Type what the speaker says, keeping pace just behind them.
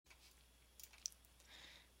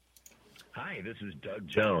Hi, this is Doug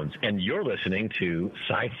Jones, and you're listening to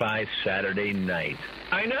Sci-Fi Saturday Night.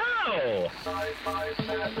 I know! Sci-Fi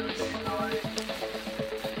Saturday Night.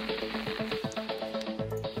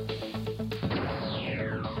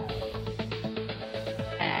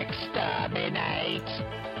 Exterminate!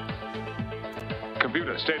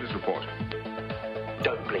 Computer, status report.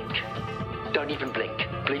 Don't blink. Don't even blink.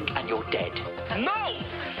 Blink and you're dead. No!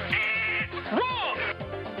 Wrong!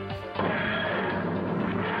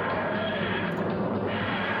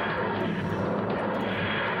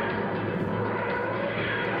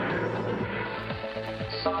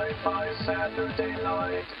 Sci-Fi Saturday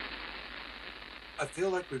Night. I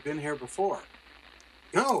feel like we've been here before.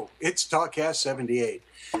 No, it's TalkCast 78.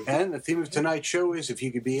 And the theme of tonight's show is, if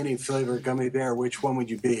you could be any flavor gummy bear, which one would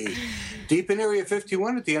you be? Deep in Area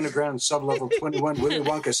 51 at the underground sublevel 21 Willy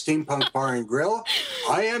Wonka Steampunk Bar and Grill,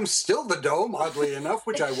 I am still the Dome, oddly enough,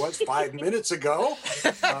 which I was 5 minutes ago.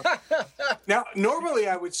 Now, normally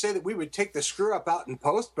I would say that we would take the screw-up out in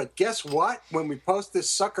post, but guess what? When we post this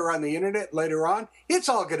sucker on the internet later on, it's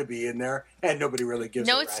all going to be in there, and nobody really gives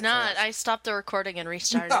a No, rat's it's not. ass. I stopped the recording and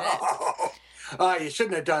restarted it. You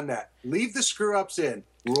shouldn't have done that. Leave the screw-ups in.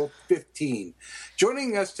 Rule 15.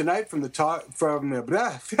 Joining us tonight from the joining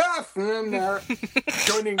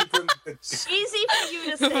from the, Easy for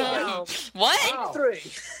you to say no. What? Wow. 3.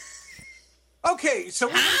 Okay, so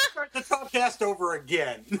we're going to start the TalkCast over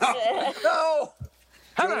again. No. No.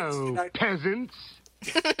 Hello, peasants.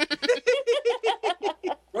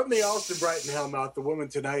 From the Alston Brighton Hellmouth, the woman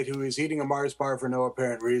tonight who is eating a Mars bar for no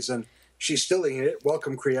apparent reason. She's still eating it.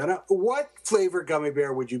 Welcome, Kriana. What flavor gummy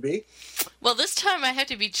bear would you be? Well, this time I have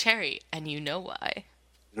to be cherry, and you know why.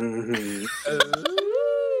 Mm-hmm.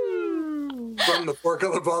 From the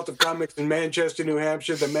Four-Color Vault of Comics in Manchester, New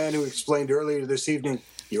Hampshire, the man who explained earlier this evening,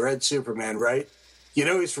 you read Superman, right? You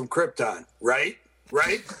know he's from Krypton, right?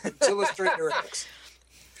 Right? It's Illustrator X.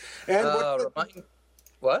 And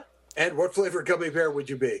What? And what flavor gummy bear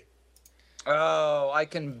would you be? Oh, I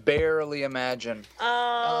can barely imagine.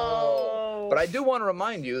 Oh. But I do want to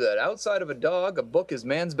remind you that outside of a dog, a book is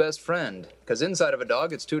man's best friend. Because inside of a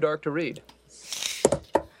dog, it's too dark to read.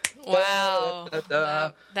 Wow. Don't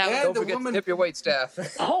And the forget woman- to tip your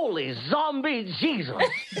waitstaff. Holy zombie Jesus!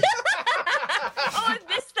 Oh, I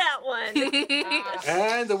missed that one.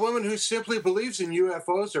 And the woman who simply believes in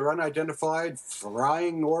UFOs or unidentified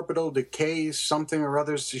flying orbital decay, something or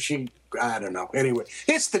other. I don't know. Anyway,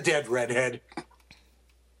 it's the dead redhead.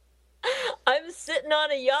 I'm sitting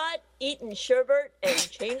on a yacht, eating sherbet, and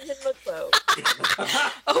changing my clothes.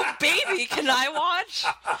 Oh, baby, can I watch?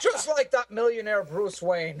 Just like that millionaire Bruce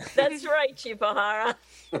Wayne. That's right, Chief O'Hara.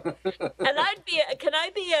 And can I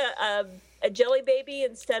be a jelly baby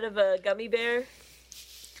instead of a gummy bear?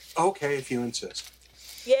 Okay, if you insist.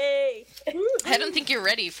 Yay. I don't think you're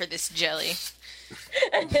ready for this jelly.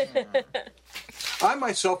 I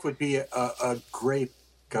myself would be a grape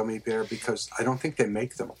gummy bear because I don't think they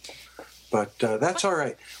make them. But that's all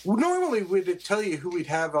right. Normally, we'd tell you who we'd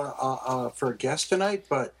have for a guest tonight,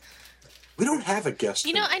 but we don't have a guest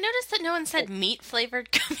You know, tonight. I noticed that no one said meat-flavored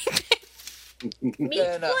gummy bear. Meat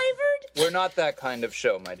And, flavored? We're not that kind of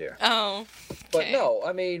show, my dear. Oh, But okay. no,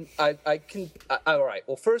 I mean, I can... all right.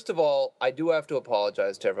 Well, first of all, I do have to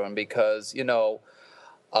apologize to everyone because,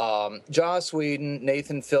 Joss Whedon,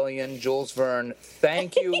 Nathan Fillion, Jules Verne,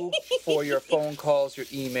 thank you for your phone calls, your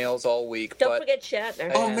emails all week. Don't forget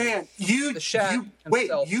Shatner. Oh, man. You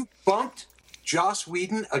bumped Joss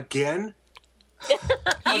Whedon again?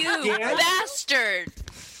 You bastard!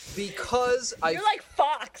 Because You're like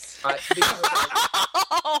Fox.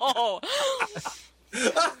 Oh!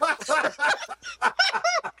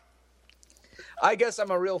 I guess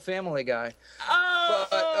I'm a real family guy.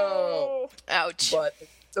 Ouch. But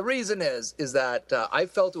the reason is that I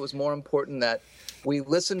felt it was more important that we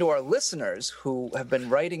listen to our listeners who have been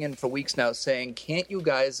writing in for weeks now saying, can't you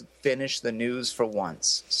guys finish the news for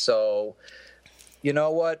once? So, you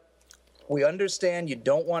know what? We understand you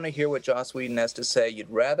don't want to hear what Joss Whedon has to say. You'd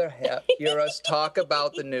rather hear us talk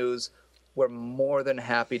about the news. We're more than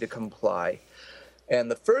happy to comply. And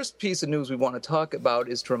the first piece of news we want to talk about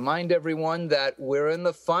is to remind everyone that we're in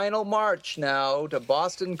the final march now to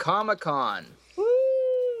Boston Comic-Con.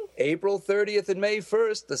 April 30th and May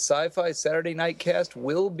 1st, the Sci-Fi Saturday Night Cast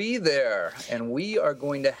will be there. And we are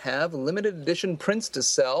going to have limited edition prints to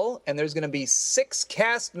sell. And there's going to be 6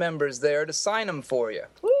 cast members there to sign them for you.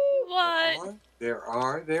 What? There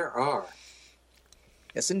are.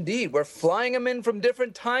 Yes, indeed. We're flying them in from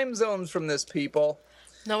different time zones from this, people.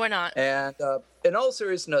 No, we're not. And in all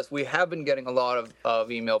seriousness, we have been getting a lot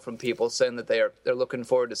of email from people saying that they're looking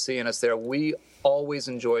forward to seeing us there. We always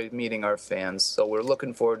enjoy meeting our fans, so we're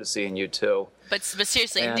looking forward to seeing you too. But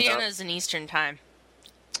seriously, And, Indiana's in Eastern time.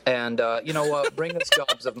 And you know what? Bring us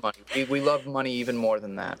gobs of money. We love money even more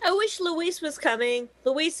than that. I wish Luis was coming.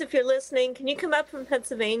 Luis, if you're listening, can you come up from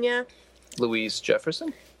Pennsylvania? Louise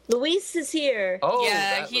Jefferson? Luis is here. Oh,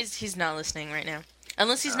 Yeah, that- he's not listening right now.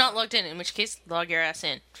 Unless he's not logged in which case, log your ass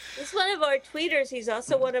in. He's one of our tweeters. He's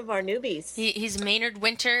also one of our newbies. He's Maynard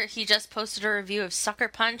Winter. He just posted a review of Sucker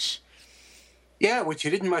Punch. Yeah, which you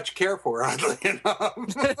didn't much care for, oddly enough.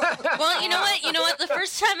 Well, you know what? The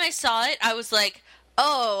first time I saw it, I was like,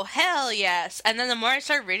 oh, hell yes. And then the more I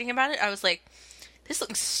started reading about it, I was like, this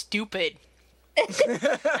looks stupid. I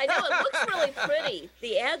know, it looks really pretty.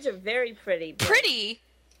 The ads are very pretty. Pretty,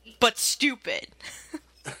 but stupid.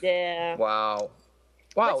 Yeah. Wow.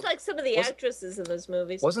 Much like some of the Was- actresses in those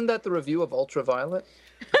movies. Wasn't that the review of Ultraviolet?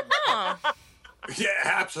 Oh. Yeah,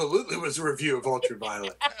 absolutely was a review of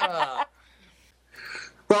Ultraviolet.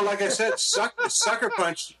 Well, like I said, Sucker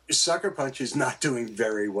Punch is not doing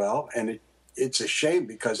very well, and it's a shame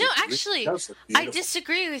because No, it really actually, does look I beautiful.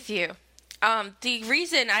 disagree with you. The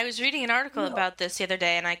reason I was reading an article about this the other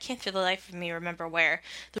day, and I can't for the life of me remember where.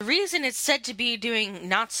 The reason it's said to be doing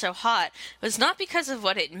not so hot was not because of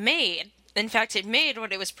what it made. In fact, it made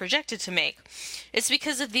what it was projected to make. It's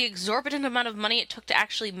because of the exorbitant amount of money it took to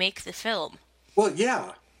actually make the film. Well,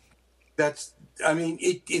 yeah,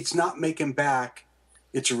 it's not making back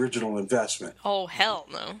its original investment. Oh, hell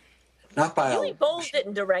no. Not by Billy a Bowl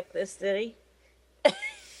didn't direct this, did he?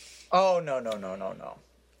 Oh, no.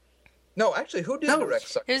 No, actually, who did direct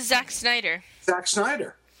Sucker? It was Zack Snyder, Zack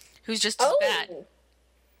Snyder. who's just as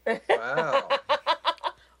bad. Wow.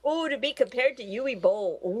 Ooh, to be compared to Yui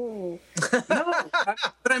Bowl. Ooh. No,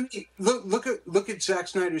 but I mean, look at Zack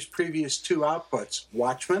Snyder's previous two outputs: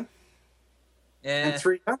 Watchmen and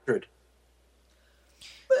 300.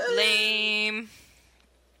 Lame.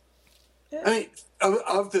 I mean,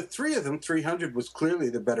 of the three of them, 300 was clearly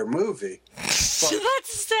the better movie,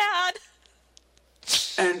 That's sad.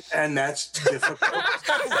 and that's difficult.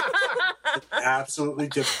 It's absolutely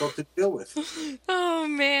difficult to deal with. Oh,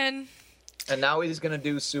 man. And now he's going to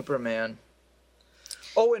do Superman.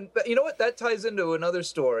 Oh, and you know what? That ties into another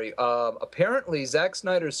story. Apparently, Zack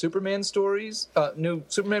Snyder's Superman stories, new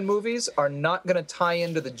Superman movies, are not going to tie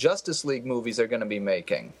into the Justice League movies they're going to be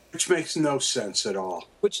making. Which makes no sense at all.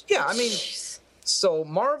 Which, yeah, I mean, so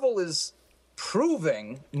Marvel is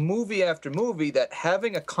proving movie after movie that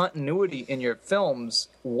having a continuity in your films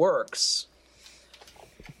works.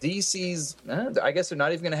 DC's, I guess they're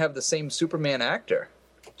not even going to have the same Superman actor.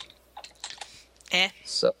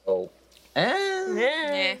 So,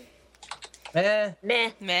 Meh.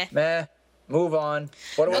 Meh. Move on.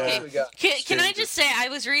 What Okay. else we got? Can I just say, I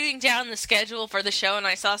was reading down the schedule for the show and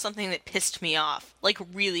I saw something that pissed me off. Like,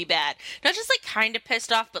 really bad. Not just, like, kind of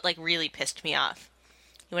pissed off, but, like, really pissed me off.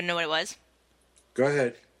 You want to know what it was? Go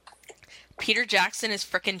ahead. Peter Jackson is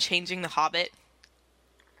frickin' changing The Hobbit.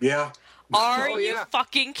 Yeah. Are Oh, you yeah.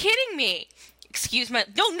 fucking kidding me? Excuse my...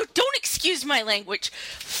 No, don't excuse my language.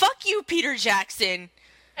 Fuck you, Peter Jackson.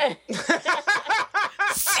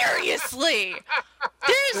 Seriously.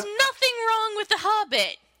 There's nothing wrong with The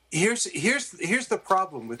Hobbit. Here's the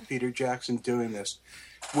problem with Peter Jackson doing this.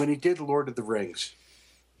 When he did Lord of the Rings,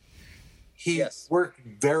 he Yes. worked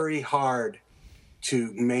very hard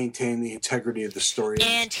to maintain the integrity of the story.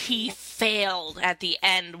 And he failed at the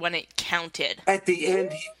end when it counted. At the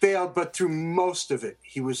end, he failed, but through most of it,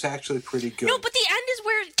 he was actually pretty good. No, but the end is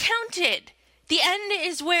where it counted. The end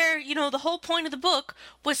is where, the whole point of the book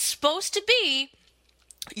was supposed to be,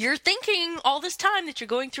 you're thinking all this time that you're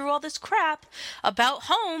going through all this crap about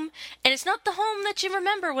home, and it's not the home that you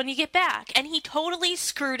remember when you get back. And he totally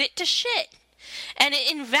screwed it to shit. And it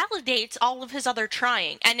invalidates all of his other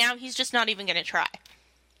trying. And now he's just not even going to try.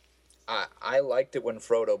 I liked it when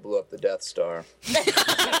Frodo blew up the Death Star.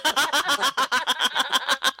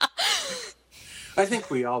 I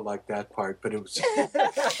think we all liked that part, but it was...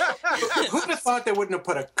 Who'd have thought they wouldn't have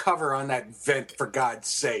put a cover on that vent, for God's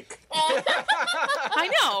sake?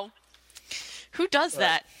 I know. Who does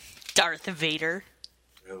that? Darth Vader.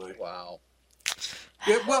 Really? Wow.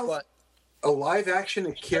 Yeah, well, But- a live-action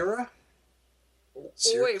Akira?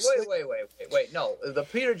 Seriously? Wait. No, the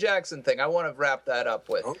Peter Jackson thing, I want to wrap that up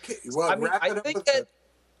with. Okay, well, I mean, wrap it I up think with that...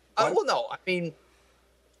 What? well, no, I mean...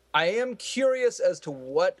 I am curious as to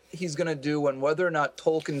what he's going to do and whether or not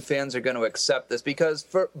Tolkien fans are going to accept this, because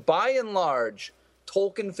by and large,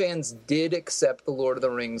 Tolkien fans did accept the Lord of the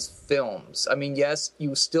Rings films. I mean, yes,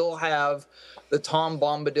 you still have the Tom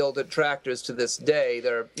Bombadil detractors to this day.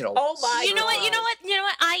 They're, Oh my You know God.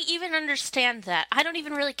 what? I even understand that. I don't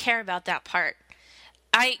even really care about that part.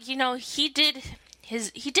 He did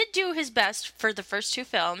do his best for the first two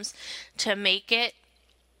films to make it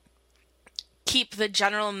keep the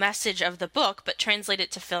general message of the book, but translate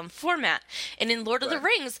it to film format. And in Lord of the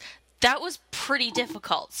Rings, that was pretty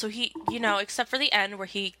difficult. So he, except for the end where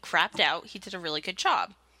he crapped out, he did a really good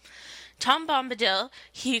job. Tom Bombadil,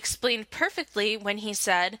 he explained perfectly when he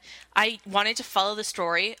said, I wanted to follow the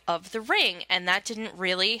story of the ring, and that didn't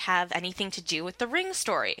really have anything to do with the ring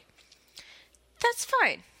story. That's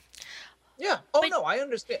fine. Yeah. Oh, no, I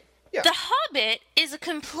understand. Yeah. The Hobbit is a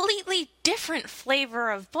completely different flavor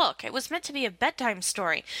of book. It was meant to be a bedtime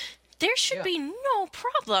story. There should be no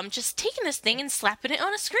problem just taking this thing and slapping it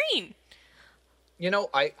on a screen.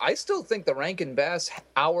 I still think the Rankin Bass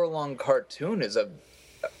hour-long cartoon is a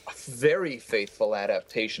very faithful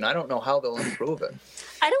adaptation. I don't know how they'll improve it.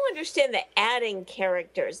 I don't understand the adding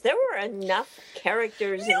characters. There were enough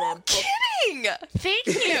characters in that book. Kidding! Thank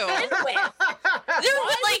you. There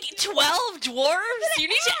were like 12 dwarves. You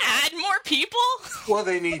need to add more people? Well,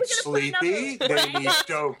 they need Sleepy, they need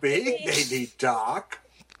Dopey, they need Doc.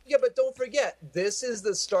 Yeah, but don't forget, this is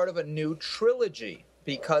the start of a new trilogy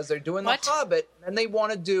because they're doing The Hobbit, and they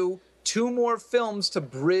want to do 2 more films to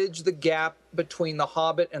bridge the gap between The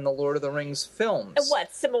Hobbit and the Lord of the Rings films. What?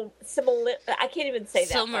 I can't even say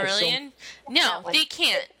that. Silmarillion? No, they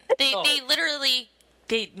can't. They literally,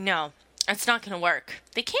 no. It's not going to work.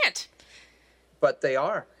 They can't. But they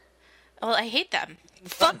are. Well, I hate them.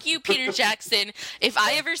 Fuck you, Peter Jackson. If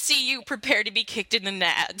I ever see you, prepare to be kicked in the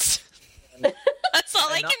nads. That's all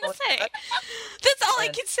I can say. That's all I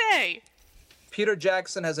can say. Peter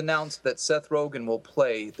Jackson has announced that Seth Rogen will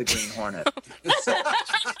play the Green Hornet.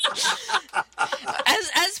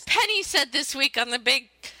 As Penny said this week on the Big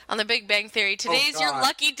Bang Theory, today's your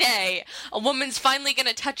lucky day. A woman's finally going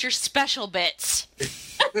to touch your special bits.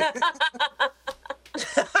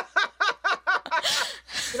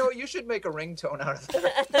 You should make a ringtone out of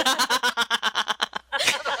that.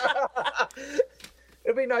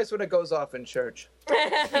 It'd be nice when it goes off in church.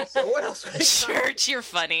 So what else? Church, you're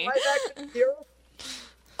funny. Live action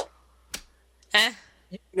Akira?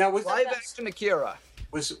 Now, was live action Akira.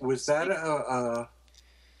 Was that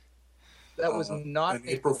That was not an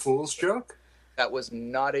April Fool's joke? That was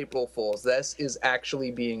not April Fool's. This is actually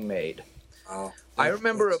being made. Oh, I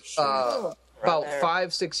remember about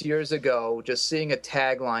 5-6 years ago just seeing a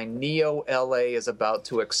tagline, Neo LA is about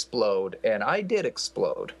to explode, and I did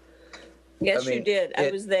explode. Yes, you did. I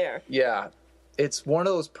was there. Yeah. It's one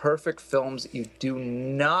of those perfect films you do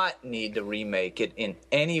not need to remake it in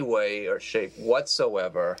any way or shape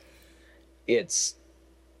whatsoever. It's...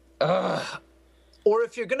 Or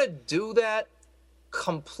if you're going to do that,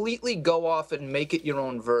 completely go off and make it your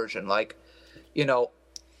own version. Like,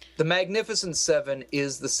 The Magnificent Seven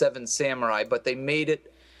is the Seven Samurai, but they made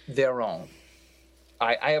it their own.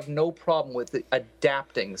 I have no problem with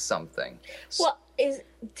adapting something. Well,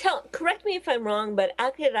 correct me if I'm wrong, but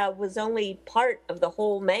Akira was only part of the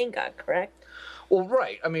whole manga, correct? Well,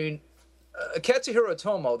 right. I mean, Katsuhiro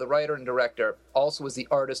Otomo, the writer and director, also was the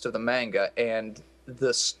artist of the manga, and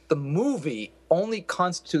the movie only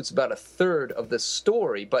constitutes about a third of the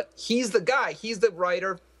story, but he's the guy. He's the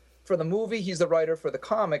writer for the movie. He's the writer for the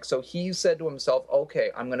comic, so he said to himself,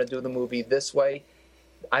 okay, I'm going to do the movie this way.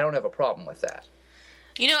 I don't have a problem with that.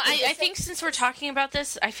 I think since we're talking about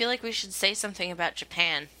this, I feel like we should say something about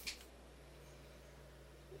Japan.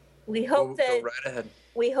 We hope Go right ahead.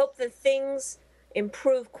 We hope that things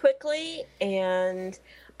improve quickly, and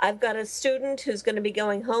I've got a student who's going to be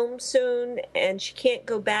going home soon, and she can't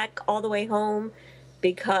go back all the way home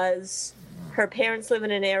because her parents live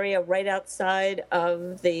in an area right outside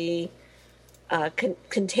of the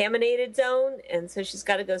contaminated zone, and so she's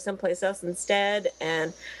got to go someplace else instead.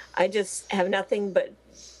 And I just have nothing but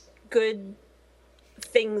good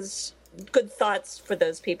thoughts for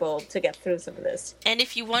those people to get through some of this. And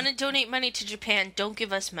if you want to donate money to Japan, don't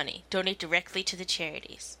give us money. Donate directly to the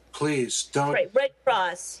charities. Please don't. Right, Red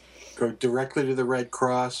Cross. Go directly to the Red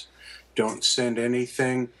Cross. Don't send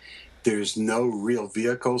anything. There's no real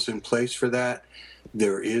vehicles in place for that.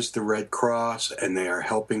 There is the Red Cross, and they are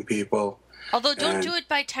helping people. Although don't do it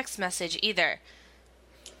by text message either.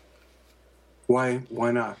 Why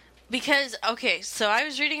not? Because, okay, so I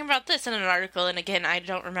was reading about this in an article, and again, I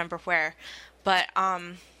don't remember where, but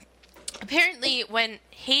apparently when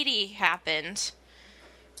Haiti happened,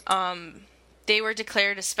 they were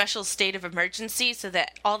declared a special state of emergency so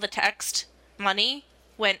that all the text money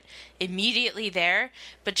went immediately there,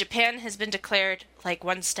 but Japan has been declared like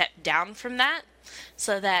one step down from that,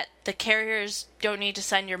 so that the carriers don't need to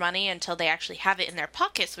send your money until they actually have it in their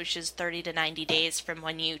pockets, which is 30 to 90 days from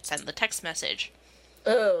when you send the text message.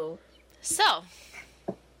 Oh. So,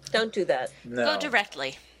 Don't do that. No. go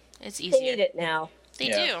directly. It's They easier. need it now. They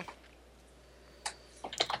Yeah. do.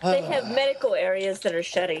 They have medical areas that are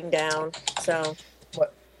shutting down. So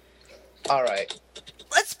What? All right.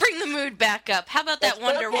 Let's bring the mood back up. How about that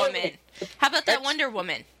Wonder Okay. Woman? How about that Wonder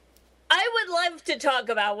Woman? I would love to talk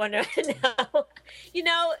about Wonder Woman now. You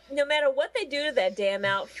know, no matter what they do to that damn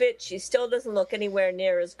outfit, she still doesn't look anywhere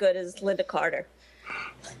near as good as Linda Carter.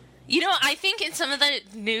 You know, I think in some of the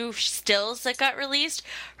new stills that got released,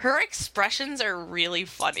 her expressions are really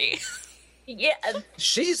funny. Yeah.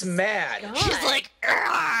 She's mad. She's like,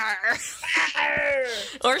 "Arr!"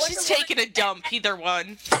 or she's taking a dump, either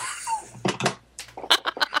one.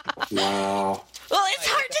 Wow. Well, it's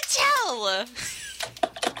hard to tell.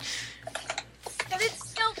 But it's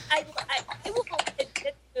still, I will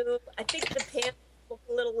admit to, I think the pants look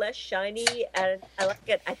a little less shiny, and I like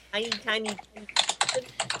it a tiny, a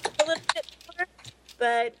little bit more.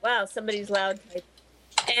 But wow, somebody's loud type.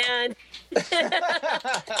 And but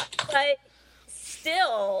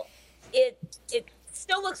still, it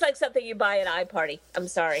still looks like something you buy at iParty. I'm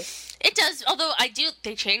sorry. It does, although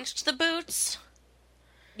they changed the boots.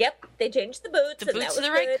 Yep, they changed the boots. The and that boots was are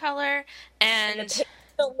the right good. color, And the and pants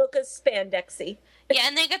don't look as spandexy. yeah,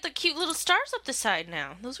 and they got the cute little stars up the side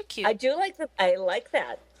now. Those are cute. I like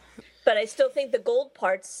that. But I still think the gold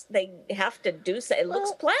parts, they have to do so. It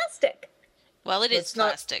looks plastic. Well, it is Let's not-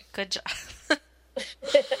 plastic. Good job.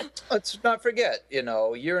 Let's not forget,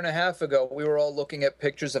 a year and a half ago, we were all looking at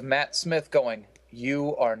pictures of Matt Smith going,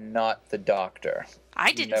 "You are not the Doctor." I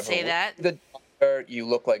You didn't never say look that. like the Doctor. You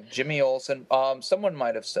look like Jimmy Olsen. Someone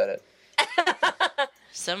might have said it.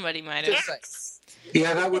 Somebody might have. Just saying.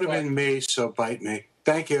 Yeah, that would have been me, so bite me.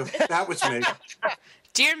 Thank you. That was me.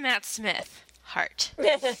 Dear Matt Smith, heart.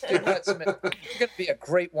 Matt Smith, you're going to be a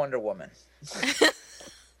great Wonder Woman.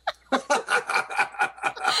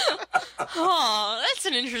 Oh, that's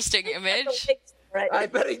an interesting image. I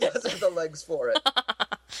bet he does have the legs for it.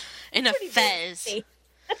 In a Pretty fez. fancy.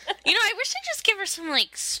 You know, I wish I'd just give her some,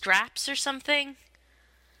 like, straps or something.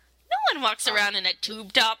 No one walks around in a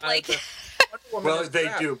tube top like that. Wonder Woman Well, has they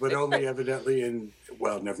crap. do, but only evidently in.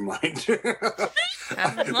 Well, never mind. We're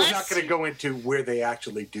not Unless, going to go into where they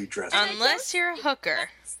actually do dress. unless you're a hooker.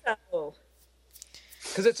 So,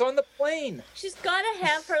 Because it's on the plane. she's got to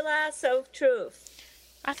have her lasso of truth.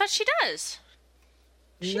 I thought she does.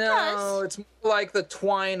 She no, does. it's more like the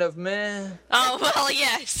twine of meh. Oh, well,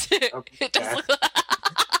 yes. It does look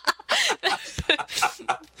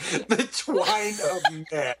The twine of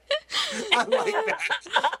men. I like that.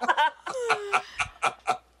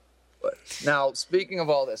 Now, speaking of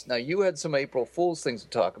all this, now you had some April Fool's things to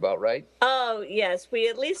talk about, right? Oh, yes. We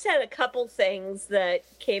at least had a couple things that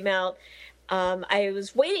came out. I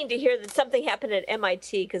was waiting to hear that something happened at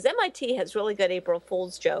MIT because MIT has really good April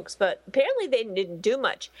Fool's jokes, but apparently they didn't do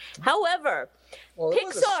much. However, Well, it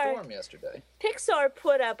was a Pixar- storm yesterday. Pixar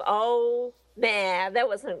put up, oh, man, that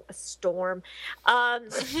wasn't a storm.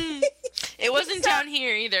 It wasn't down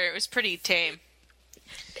here either. It was pretty tame.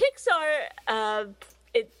 Pixar,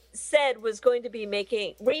 it said, was going to be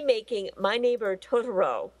remaking My Neighbor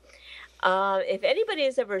Totoro. If anybody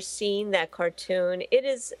has ever seen that cartoon, it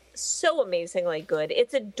is so amazingly good.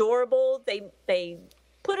 It's adorable. They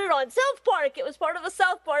put it on South Park. It was part of a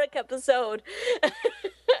South Park episode.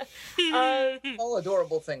 All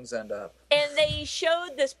adorable things end up. And they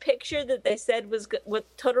showed this picture that they said was what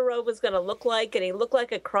Totoro was going to look like, and he looked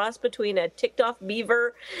like a cross between a ticked-off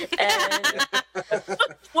beaver and a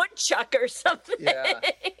woodchuck or something. Yeah.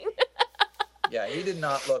 Yeah, he did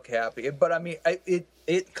not look happy. But I mean,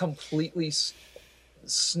 it completely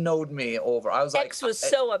snowed me over. I was X like, was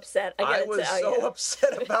so upset. I was so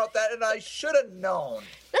upset about that, and I should have known.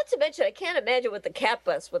 Not to mention, I can't imagine what the cat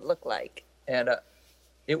bus would look like. And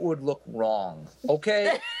it would look wrong.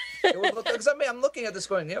 Okay, it would look. Because I mean, I'm looking at this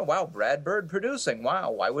going, yeah, wow, Brad Bird producing.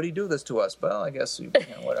 Wow, why would he do this to us? Well, I guess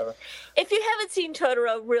whatever. If you haven't seen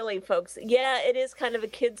Totoro, really, folks, yeah, it is kind of a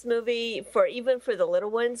kids' movie even for the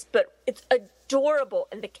little ones, but it's adorable.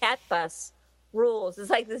 And the cat bus rules. It's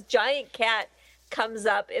like this giant cat comes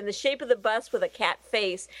up in the shape of the bus with a cat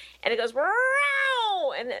face, and it goes,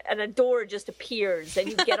 "Meow," and a door just appears, and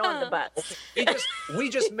you get on the bus. We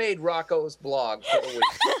just made Rocco's blog for the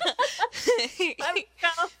week.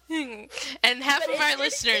 And half But of our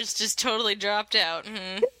listeners just totally dropped out.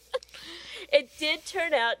 Mhm. It did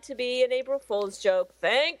turn out to be an April Fool's joke.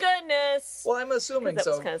 Thank goodness. Well, I'm assuming 'Cause that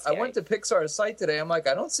was so. kinda I scary. went to Pixar's site today. I'm like,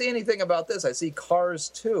 I don't see anything about this. I see Cars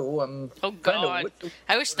 2. I'm Oh, kind God. of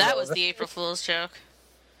I wish that was the April Fool's joke.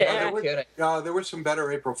 Yeah. kidding. There were some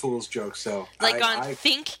better April Fool's jokes, though. Like on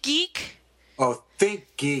Think Geek. Oh, Think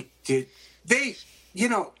Geek did. They,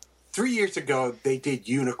 3 years ago, they did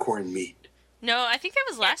unicorn meat. No, I think that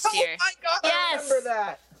was last year. Oh my God, I Yes. remember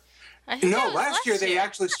that. I think that No, was last year they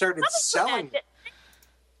actually started selling. That-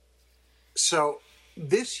 So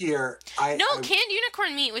this year, No, canned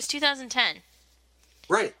unicorn meat was 2010.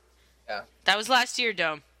 right. That was last year,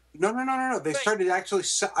 Dome. No. They started actually.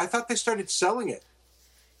 I thought they started selling it.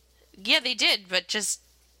 Yeah, they did, but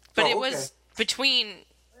it was between.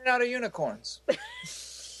 Running out of unicorns.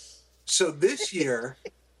 So this year,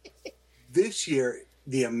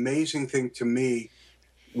 the amazing thing to me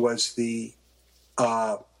was the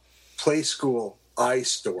Play School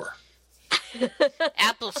iStore.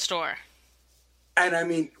 Apple Store. And I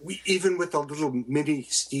mean, even with the little mini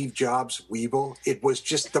Steve Jobs Weeble, it was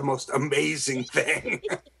just the most amazing thing.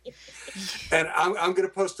 And I'm going to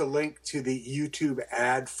post a link to the YouTube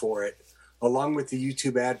ad for it, along with the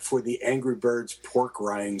YouTube ad for the Angry Birds pork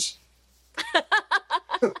rinds.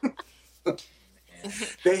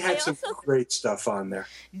 They had some great stuff on there.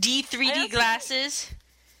 D3D glasses.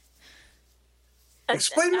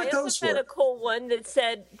 Explain what I those also read were. a cool one that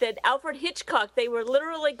said that Alfred Hitchcock, they were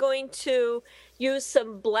literally going to use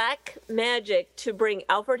some black magic to bring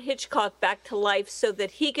Alfred Hitchcock back to life so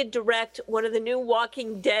that he could direct one of the new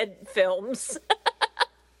Walking Dead films.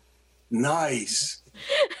 Nice.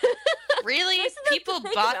 Really? Isn't that People the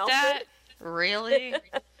thing, bought Alfred? that? Really?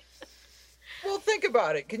 Well, think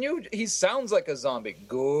about it. He sounds like a zombie.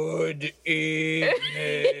 Good evening.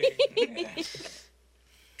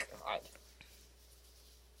 God.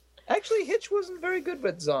 Actually, Hitch wasn't very good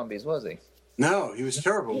with zombies, was he? No, he was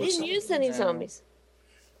terrible. He with didn't some. use any zombies.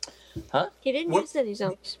 Huh? He didn't What- use any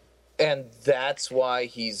zombies. And that's why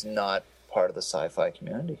he's not part of the sci-fi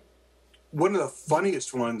community. One of the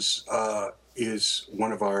funniest ones is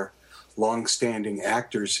one of our long-standing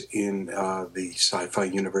actors in the sci-fi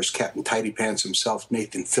universe, Captain Tidy Pants himself,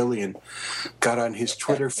 Nathan Fillion, got on his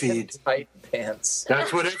Twitter feed. Tight pants.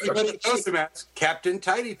 That's what everybody knows him as, Captain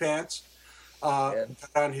Tidy Pants. Yeah.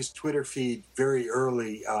 Got on his Twitter feed very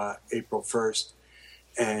early, April 1st,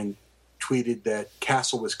 and tweeted that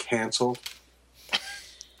Castle was canceled.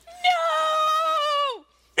 No!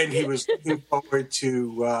 And he was looking forward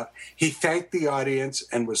to, he thanked the audience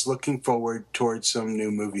and was looking forward towards some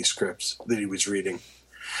new movie scripts that he was reading.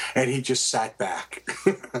 And he just sat back.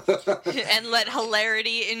 And let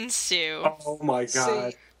hilarity ensue. Oh my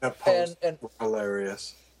God. See, That post and- was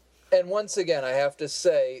hilarious. And once again, I have to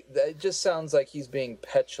say that it just sounds like he's being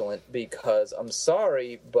petulant because I'm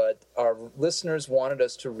sorry, but our listeners wanted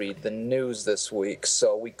us to read the news this week,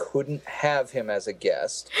 so we couldn't have him as a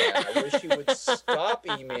guest. And I wish he would stop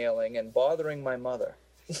emailing and bothering my mother.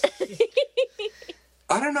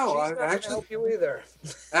 I don't know. She's not gonna help you either.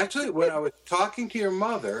 Actually, when I was talking to your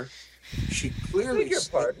mother, she clearly Beg your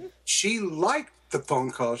said pardon? she liked the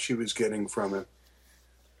phone call she was getting from him.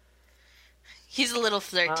 He's a little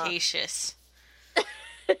flirtatious.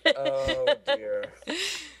 Oh, dear.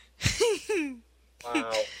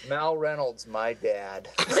 Wow. Mal Reynolds, my dad.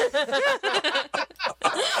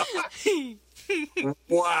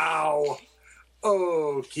 Wow.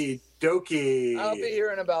 Okie dokie. I'll be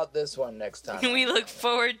hearing about this one next time. We look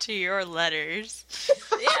forward to your letters.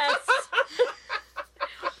 Yes.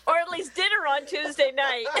 Or at least dinner on Tuesday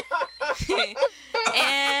night.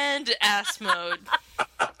 And ass mode.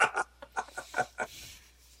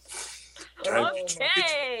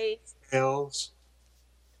 Okay. Hills.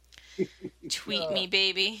 Tweet me,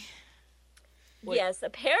 baby. Yes,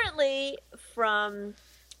 apparently from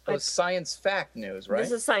That was science fact news, right?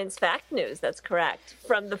 This is science fact news. That's correct.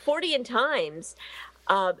 From the Fortean Times,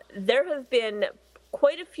 there have been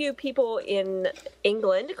quite a few people in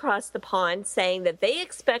England across the pond saying that they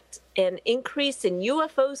expect an increase in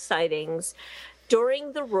UFO sightings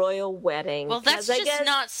during the royal wedding. Well, that's Because I just guess-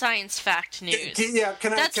 not science fact news. Yeah,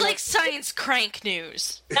 That's like science crank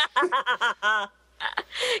news.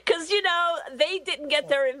 Because, they didn't get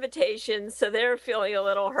their invitation, so they're feeling a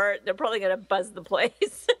little hurt. They're probably going to buzz the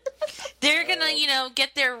place. They're gonna,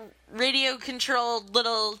 get their radio-controlled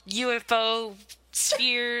little UFO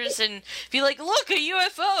spheres and be like, look, a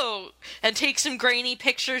UFO! And take some grainy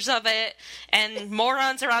pictures of it, and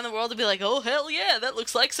morons around the world will be like, oh, hell yeah, that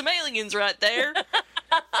looks like some aliens right there.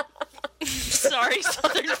 Sorry,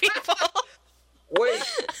 Southern people. Wait,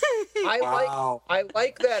 Wow. I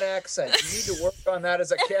like that accent. You need to work on that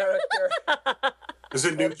as a character. As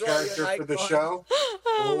a new That's right, character an for the icon. show?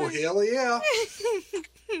 Oh, hell yeah.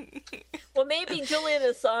 Well, maybe Julian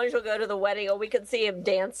Assange will go to the wedding, or we can see him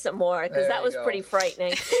dance some more, because There that you was go. pretty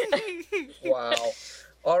frightening. Wow.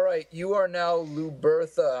 All right, you are now Lou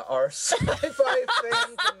Bertha, our sci-fi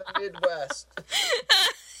fan from the Midwest.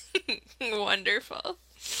 Wonderful.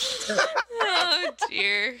 Oh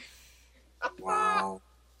dear. Wow.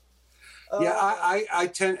 Yeah, I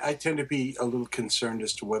tend to be a little concerned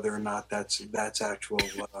as to whether or not that's actual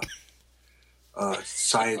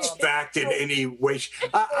science fact in any way.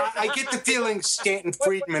 I get the feeling Stanton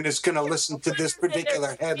Friedman is going to listen to this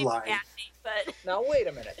particular headline. But Now, wait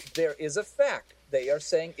a minute. There is a fact. They are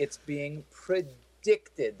saying it's being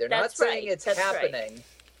predicted. They're not That's saying right. it's That's right. happening.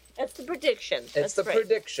 that's the prediction. It's That's the right.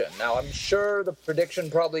 prediction. Now, I'm sure the prediction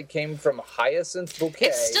probably came from Hyacinth Bouquet.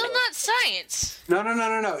 It's still not science. No.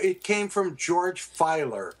 It came from George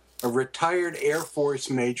Filer, a retired Air Force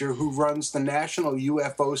major who runs the National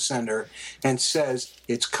UFO Center and says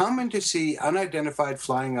it's common to see unidentified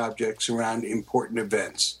flying objects around important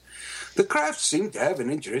events. The craft seem to have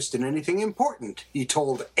an interest in anything important, he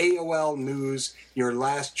told AOL News, your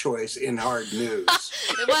last choice in hard news.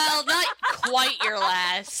 Well, not quite your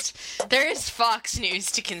last. There is Fox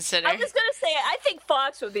News to consider. I was going to say, I think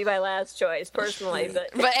Fox would be my last choice, personally, but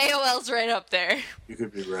But AOL's right up there. You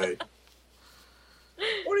could be right.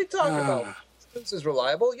 What are you talking about? This is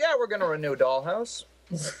reliable. Yeah, we're going to renew Dollhouse.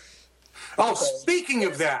 Oh, speaking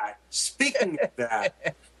of that,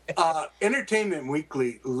 Entertainment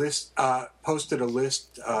Weekly posted a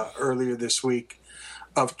list earlier this week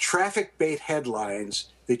of traffic bait headlines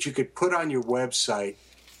that you could put on your website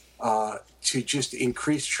to just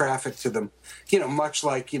increase traffic to them. Much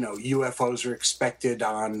like UFOs are expected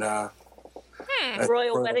on a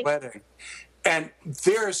Royal Wedding. And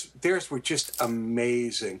theirs were just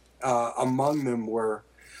amazing. Among them were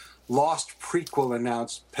Lost prequel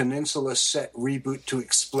announced, Peninsula set reboot to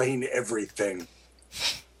explain everything.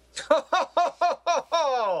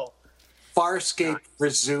 Farscape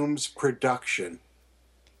resumes production.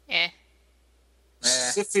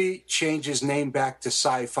 Sci-Fi changes name back to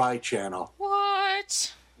Sci-Fi Channel.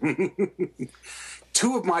 What?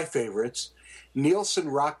 Two of my favorites, Nielsen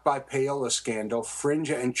Rock by Paola scandal, Fringe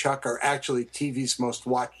and Chuck are actually TV's most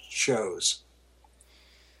watched shows.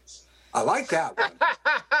 I like that one.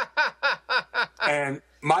 And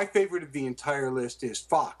my favorite of the entire list is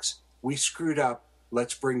Fox. We screwed up.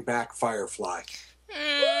 Let's bring back Firefly.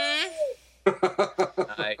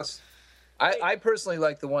 Nice. I personally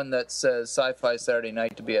like the one that says Sci-Fi Saturday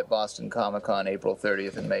Night to be at Boston Comic-Con April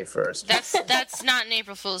 30th and May 1st. That's not an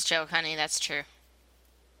April Fool's joke, honey. That's true.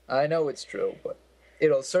 I know it's true, but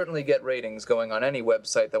it'll certainly get ratings going on any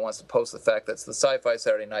website that wants to post the fact that's the Sci-Fi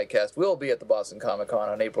Saturday Nightcast will be at the Boston Comic-Con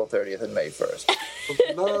on April 30th and May 1st.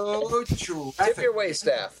 Hello, Tip your wait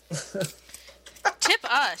staff. Tip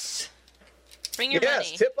us. Bring your money.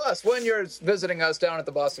 Yes, tip us when you're visiting us down at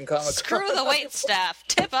the Boston Comic-Con. Screw the wait staff.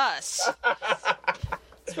 Tip us.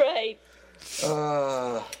 That's right.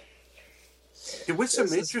 There was some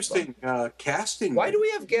This is interesting casting. Why do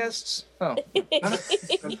we have guests? Oh, Let's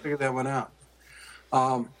figure that one out.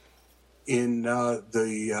 In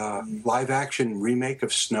the live-action remake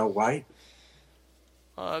of Snow White,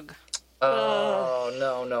 Ugh. oh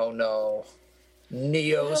no.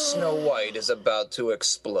 Neo Snow White is about to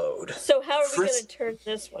explode. So how are we Chris- going to turn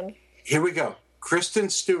this one? here we go. Kristen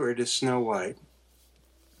Stewart as Snow White,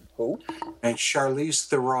 Who? and Charlize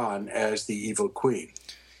Theron as the Evil Queen.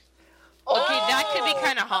 Okay, that could be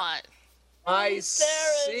kind of hot. My Sarah.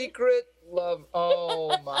 secret love.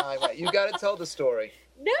 Oh my! You got to tell the story.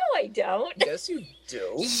 No, I don't. Yes, you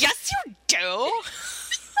do. Yes, you do.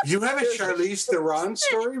 You have a Charlize Theron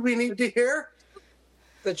story we need to hear?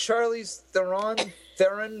 The Charlize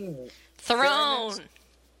Theron. Throne.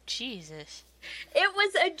 Jesus. It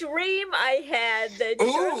was a dream I had that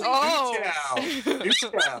Ooh, Oh. do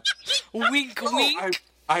tell. Wink, Oh, wink.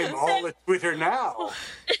 I'm all at Twitter now.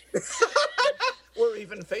 We're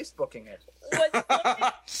even Facebooking it. was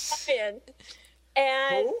Brian,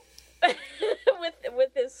 and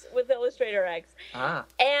with Illustrator X. Ah.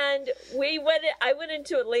 And I went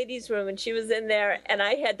into a ladies' room, and she was in there, and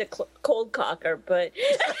I had to cold cock her, but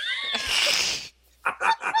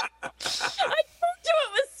I told you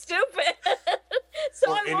it was stupid. So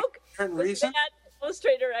For I any woke different with reason? mad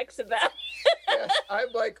Illustrator X about it. Yes,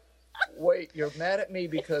 I'm like, wait, you're mad at me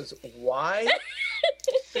because why?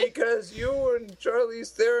 Because you were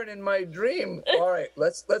Charlize Theron in my dream. All right,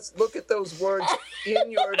 let's look at those words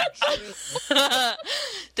in your dream.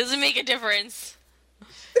 Doesn't make a difference.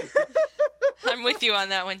 I'm with you on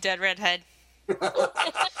that one, Dead Redhead.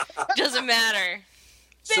 Doesn't matter.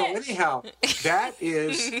 So anyhow, that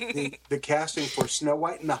is the casting for Snow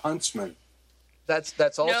White and the Huntsman. That's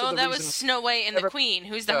also No, the that reason. was Snow White and the Queen.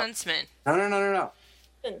 Who's the No. huntsman? No.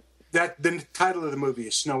 That the title of the movie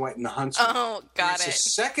is Snow White and the Huntsman. Oh, got There's it. a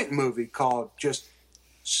second movie called just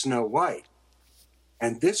Snow White,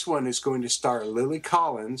 and this one is going to star Lily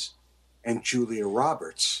Collins and Julia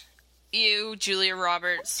Roberts. Ew, Julia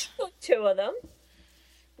Roberts. Two of them.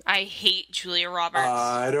 I hate Julia Roberts.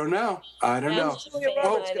 I don't know. Julia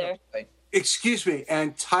Oh, Roberts either. excuse me,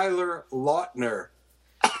 and Tyler Lautner.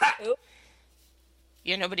 Who?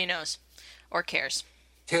 Yeah, nobody knows or cares.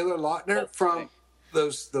 Taylor Lautner from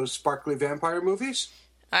those sparkly vampire movies.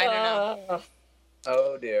 I don't know.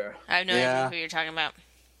 Oh dear. I have no Yeah. idea who you're talking about.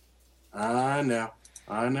 I know.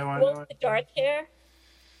 Well, the dark hair.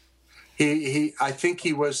 He. I think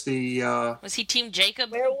he was the. Was he Team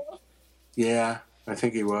Jacob? Werewolf. Yeah, I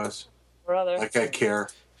think he was. Brother. Like I care.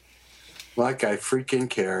 Like I freaking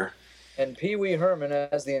care. And Pee Wee Herman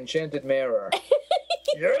as the Enchanted Mirror.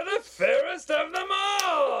 You're the fairest of them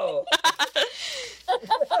all.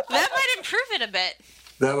 That might improve it a bit.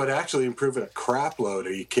 That would actually improve it a crap load.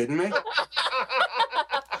 Are you kidding me?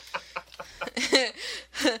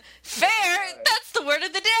 Fair. That's the word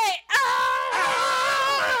of the day.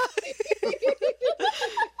 Ah!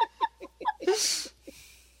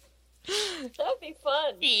 That'd be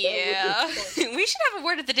fun. Yeah. We should have a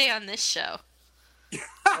word of the day on this show.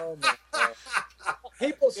 Oh my God.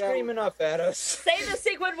 People scream enough at us. Say the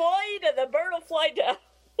secret word and the bird will fly down.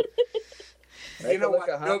 You know what? Make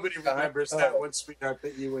a hunt- Nobody a hunt- remembers that one, sweetheart,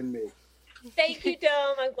 but you and me. Thank you,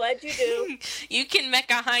 Dom. I'm glad you do. You can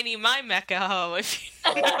mecha heiny my mecha ho if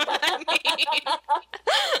you know what I mean.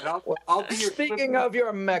 And I'll be your Speaking of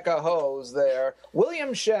your mecha hoes there, William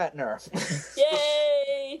Shatner.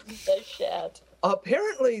 Yay! The shat.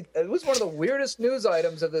 Apparently, it was one of the weirdest news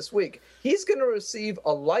items of this week. He's going to receive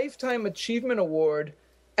a Lifetime Achievement Award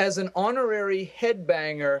as an honorary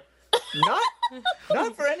headbanger,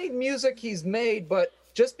 not for any music he's made, but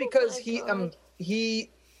just because he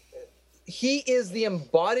is the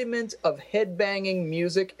embodiment of headbanging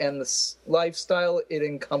music and the lifestyle it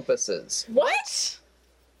encompasses. What?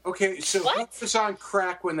 Okay, so What? who was on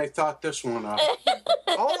crack when they thought this one up?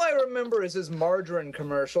 All I remember is his margarine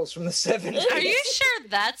commercials from the 70s. Are you sure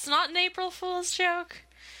that's not an April Fool's joke?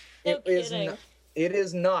 No It is kidding. not. It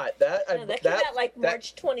is not. That Came out like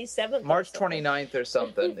March 27th. March 29th or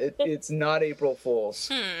something. It's not April Fool's.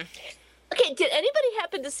 Okay, did anybody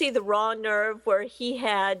happen to see the Raw Nerve where he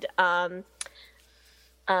had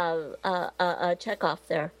Chekhov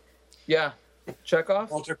there? Yeah.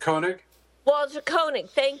 Chekhov? Walter Koenig? Walter Koenig,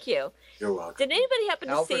 thank you. You're welcome. Did anybody happen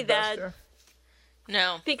to see Alfred that? Bester?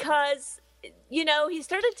 No. Because, you know, he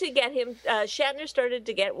started to get him, Shatner started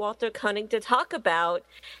to get Walter Koenig to talk about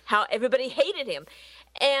how everybody hated him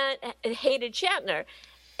and hated Shatner.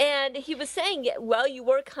 And he was saying, well, you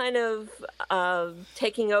were kind of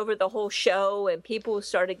taking over the whole show, and people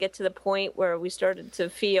started to get to the point where we started to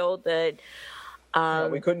feel that.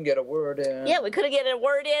 We couldn't get a word in. Yeah, we couldn't get a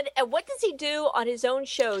word in. And what does he do on his own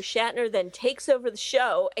show? Shatner then takes over the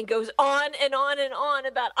show and goes on and on and on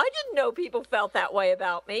about, I didn't know people felt that way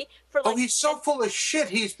about me. For like, Oh, he's so full of shit.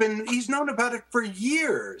 He's known about it for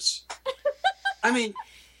years. I mean,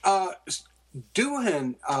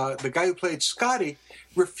 Doohan, the guy who played Scotty,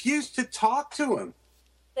 refused to talk to him.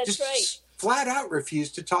 That's Just right. flat out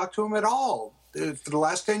refused to talk to him at all for the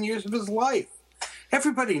last 10 years of his life.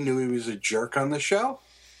 Everybody knew he was a jerk on the show.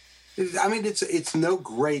 I mean, it's no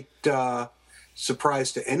great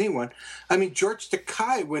surprise to anyone. I mean, George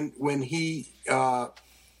Takei, when he got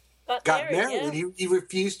married, yeah. he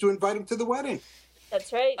refused to invite him to the wedding.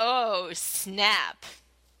 That's right. Oh, snap.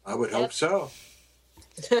 I would hope so.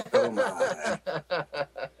 Oh, my.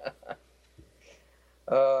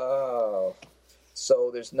 Oh.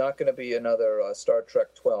 So there's not going to be another Star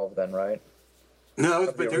Trek 12 then, right? No,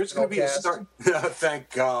 Of but the there's going to be a original Star...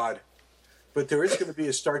 Thank God. But there is going to be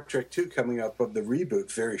a Star Trek 2 coming up of the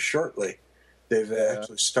reboot very shortly. They've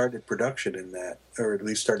actually started production in that, or at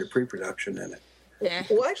least started pre-production in it. Yeah.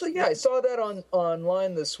 Well, actually, yeah, I saw that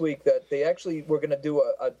online this week that they actually were going to do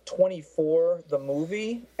a 24, the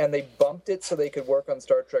movie, and they bumped it so they could work on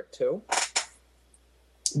Star Trek 2.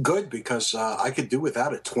 Good, because I could do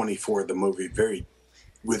without a 24, the movie,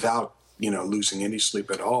 without, losing any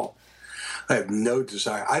sleep at all. I have no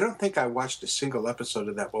desire. I don't think I watched a single episode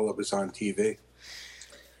of that while it was on TV.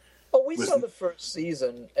 Oh, we saw the first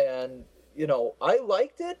season, and, I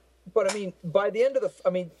liked it, but, I mean, by the end of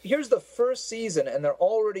here's the first season, and they're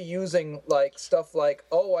already using, stuff like,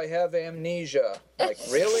 oh, I have amnesia. Like,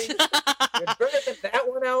 really? You're trying to get that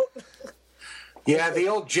one out? Yeah, the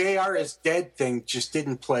old JR is dead thing just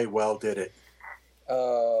didn't play well, did it?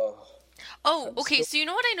 Oh, okay. So you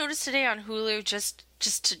know what I noticed today on Hulu? Just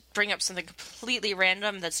to bring up something completely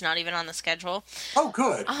random that's not even on the schedule. Oh,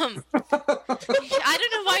 good. I don't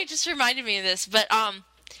know why it just reminded me of this, but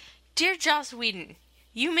dear Joss Whedon,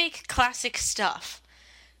 you make classic stuff.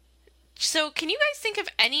 So can you guys think of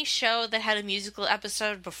any show that had a musical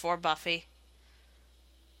episode before Buffy?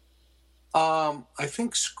 I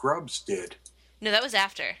think Scrubs did. No, that was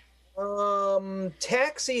after.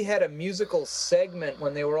 Taxi had a musical segment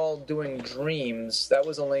when they were all doing Dreams. That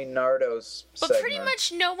was Elaine Nardo's segment. But pretty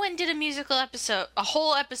much no one did a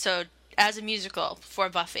whole episode as a musical before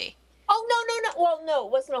Buffy. Oh, no. Well, no,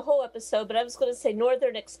 it wasn't a whole episode, but I was going to say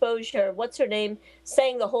Northern Exposure. What's her name?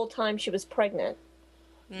 Sang the whole time she was pregnant.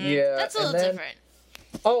 Yeah. That's a little different.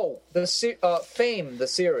 Oh, Fame, the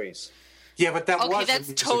series. Yeah, but that was okay.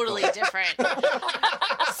 That's totally different.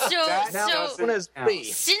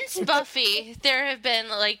 Since Buffy, there have been,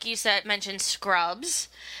 like you mentioned Scrubs,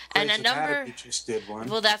 and a number. Just did one.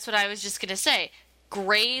 Well, that's what I was just gonna say.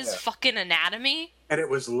 Grey's fucking Anatomy. And it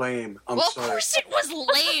was lame. I'm sorry. Of course it was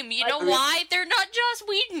lame. You know why? They're not Joss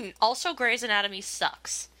Whedon. Also, Grey's Anatomy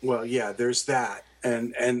sucks. Well, yeah, there's that.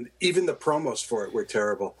 And even the promos for it were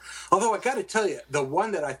terrible. Although I got to tell you, the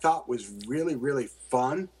one that I thought was really, really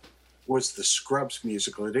fun was the Scrubs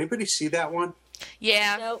musical. Did anybody see that one?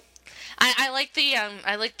 Yeah. Nope. I like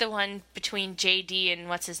the one between JD and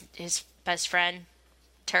what's his best friend,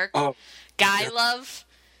 Turk. Oh, Guy yeah. Love.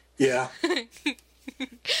 Yeah.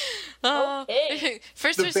 Okay.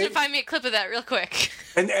 First person to find me a clip of that real quick.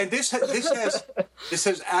 And this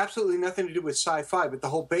has absolutely nothing to do with sci-fi, but the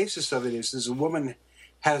whole basis of it is a woman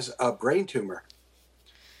has a brain tumor,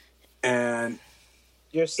 and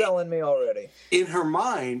you're selling me already. In her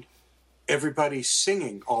mind, everybody's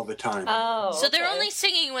singing all the time. Oh, so they're only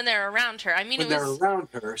singing when they're around her. I mean, they're around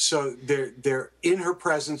her, so they're in her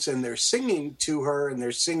presence and they're singing to her, and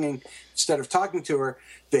they're singing instead of talking to her.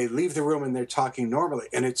 They leave the room and they're talking normally,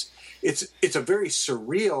 and it's a very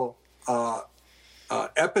surreal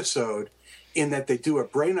episode in that they do a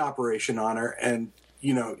brain operation on her, and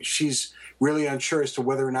she's really unsure as to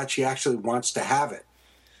whether or not she actually wants to have it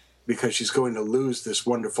because she's going to lose this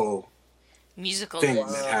wonderful musical thing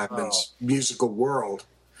that happens, musical world.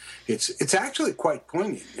 It's actually quite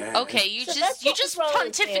poignant. Okay, you just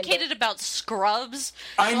pontificated about Scrubs.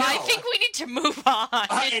 I know. Well, I think we need to move on.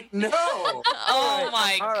 I know. Oh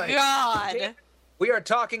my God. We are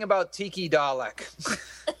talking about Tiki Dalek.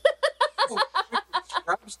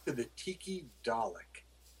 Scrubs to the Tiki Dalek.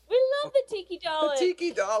 We love the Tiki Dalek. The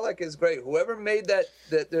Tiki Dalek is great. Whoever made that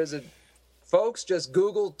folks, just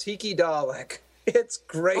Google Tiki Dalek. It's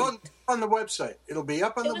great. On the website. It'll be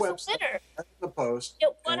up on the website. That's the post.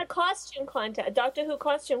 It won a costume contest, a Doctor Who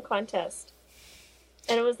costume contest.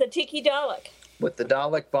 And it was the Tiki Dalek. With the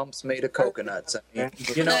Dalek bumps made of coconuts.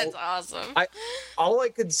 That's awesome. All I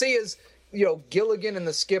could see is, Gilligan and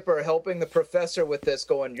the skipper helping the professor with this,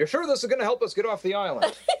 going, "You're sure this is going to help us get off the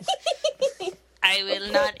island?" I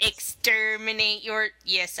will not exterminate your...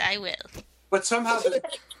 Yes, I will. But somehow the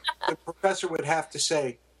professor would have to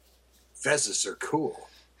say, "Fezzes are cool."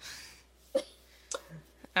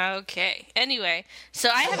 Okay. Anyway, so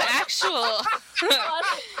I have actual...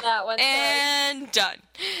 that one. And done.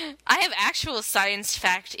 I have actual science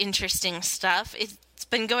fact interesting stuff. It's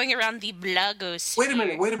been going around the blogosphere.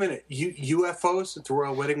 Wait a minute. UFOs at the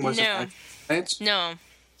royal wedding wasn't science? No.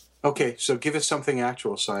 Okay, so give us something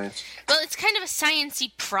actual science. Well, it's kind of a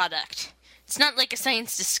sciencey product. It's not like a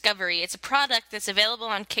science discovery. It's a product that's available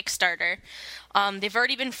on Kickstarter. They've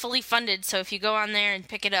already been fully funded, so if you go on there and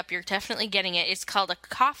pick it up, you're definitely getting it. It's called a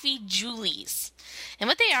Coffee Julies. And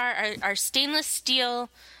what they are stainless steel,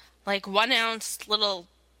 like 1 ounce little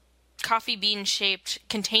coffee bean shaped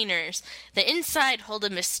containers. The inside hold a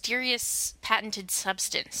mysterious patented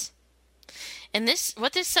substance. And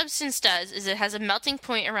what this substance does is it has a melting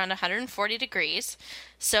point around 140 degrees,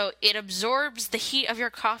 so it absorbs the heat of your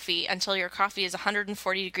coffee until your coffee is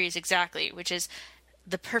 140 degrees exactly, which is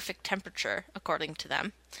the perfect temperature, according to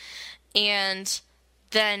them. And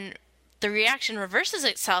then the reaction reverses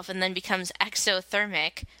itself and then becomes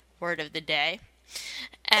exothermic, word of the day,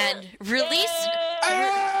 and it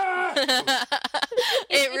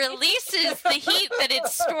releases the heat that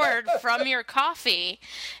it's stored from your coffee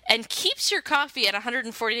and keeps your coffee at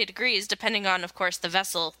 140 degrees, depending on, of course, the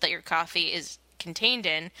vessel that your coffee is contained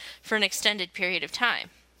in, for an extended period of time.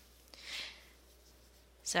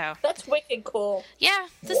 So that's wicked cool. Yeah,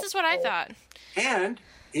 this is what I thought. And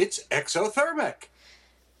it's exothermic.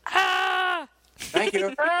 Ah! Thank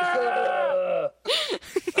you.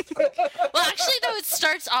 Well, actually, though, it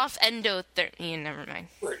starts off endothermic. Never mind.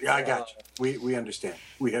 Yeah, I got you. We understand.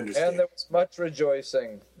 We understand. And there was much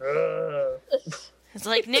rejoicing. It's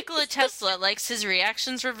like Nikola Tesla likes his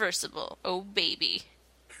reactions reversible. Oh, baby.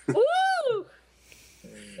 Woo!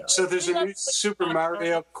 So there's a new Super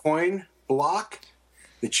Mario coin block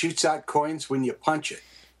that shoots out coins when you punch it.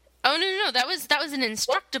 Oh, no. That was an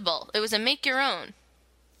Instructable. It was a make your own.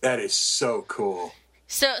 That is so cool.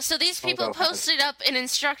 So these people posted up an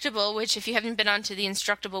Instructable, which, if you haven't been onto the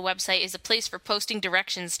Instructable website, is a place for posting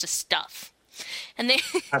directions to stuff. And they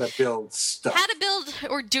How to build stuff. how to build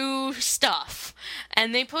or do stuff.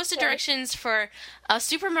 And they posted directions for a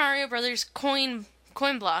Super Mario Brothers coin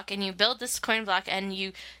block, and you build this coin block, and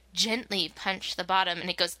you gently punch the bottom, and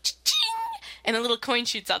it goes ching, and a little coin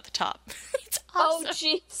shoots out the top. It's awesome. Oh,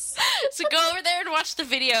 jeez. So go over there and watch the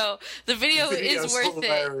video. The video is worth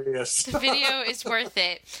hilarious. it. The video is worth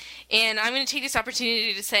it. And I'm going to take this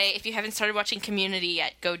opportunity to say, if you haven't started watching Community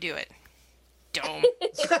yet, go do it. Don't.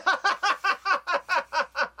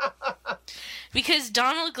 Because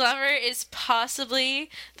Donald Glover is possibly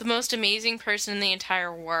the most amazing person in the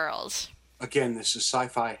entire world. Again, this is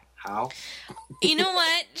sci-fi. How? You know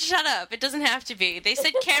what? Shut up. It doesn't have to be. They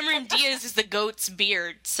said Cameron Diaz is the goat's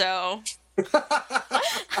beard, so...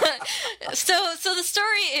 So the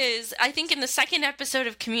story is, I think in the second episode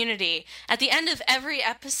of Community, at the end of every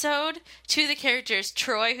episode, two of the characters,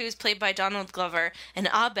 Troy, who's played by Donald Glover, and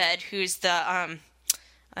Abed, who's the, I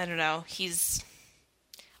don't know, he's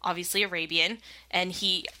obviously Arabian, and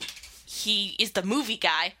he is the movie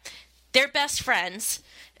guy. They're best friends.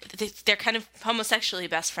 They're kind of homosexually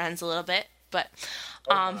best friends a little bit, but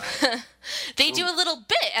they do a little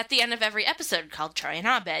bit at the end of every episode called Troy and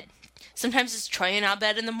Abed. Sometimes it's Troy and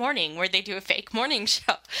Abed in the morning, where they do a fake morning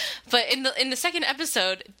show. But in the second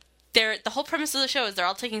episode, the whole premise of the show is they're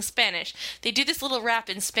all taking Spanish. They do this little rap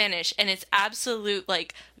in Spanish, and it's absolute,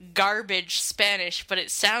 like, garbage Spanish, but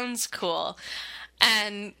it sounds cool.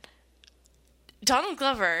 And Donald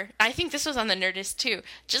Glover, I think this was on the Nerdist too,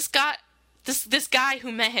 just got this guy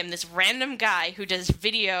who met him, this random guy who does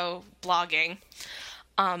video blogging,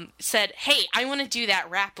 said, hey, I want to do that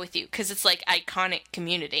rap with you, because it's, like, iconic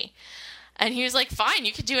Community. And he was like, fine,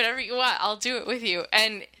 you can do whatever you want, I'll do it with you.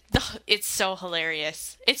 And it's so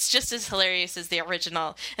hilarious. It's just as hilarious as the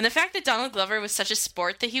original. And the fact that Donald Glover was such a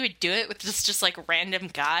sport that he would do it with just like, a random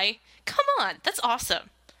guy, come on, that's awesome.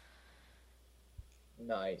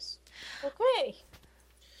 Nice. Okay.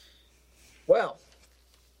 Well.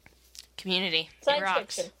 Community. Science It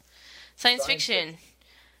rocks. fiction. Science fiction.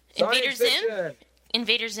 Invader Zim?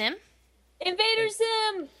 Invader Zim? Invader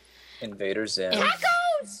Zim! Invader Zim.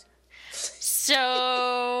 Tacos!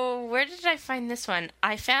 So, where did I find this one?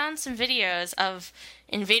 I found some videos of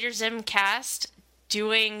Invader Zim cast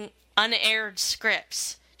doing unaired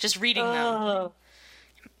scripts, just reading them.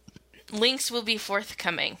 Links will be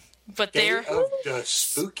forthcoming, but Day they're of the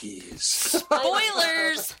Spookies.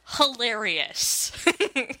 spoilers hilarious.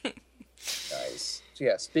 Nice. So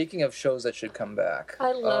yeah, speaking of shows that should come back.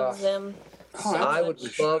 I love them. Oh, I would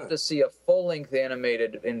absolutely love should. to see a full-length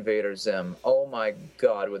animated Invader Zim. Oh my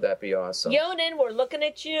god, would that be awesome? Yonan, we're looking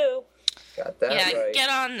at you. Got that Yeah, right. get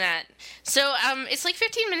on that. So, it's like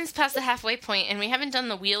 15 minutes past the halfway point, and we haven't done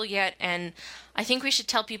the wheel yet, and I think we should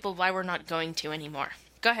tell people why we're not going to anymore.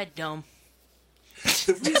 Go ahead, Dome.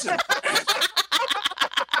 The reason.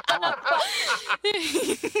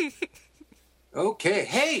 Okay,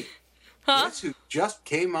 hey, Huh? guess who just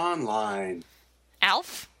came online?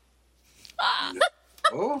 Alf?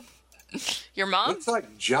 Oh, Your mom? looks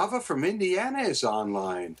like Java from Indiana is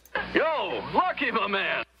online. Yo, Lucky, my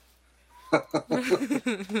man.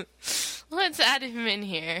 Let's add him in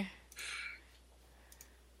here.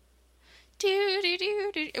 Do.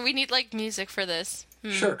 We need, like, music for this.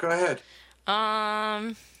 Sure, go ahead.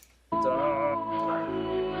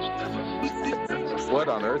 What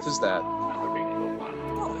on earth is that?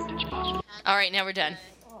 All right, now we're done.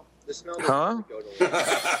 Huh?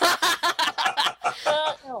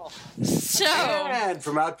 So, And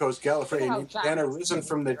from Outpost, California, Indiana, risen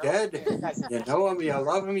from the dead. You know him, you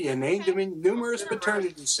love him, you named him in numerous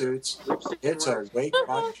paternity suits. It's a Wake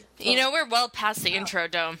Watch. you know, we're well past the intro,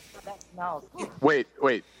 Dome. Wait.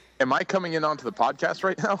 Am I coming in onto the podcast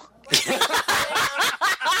right now?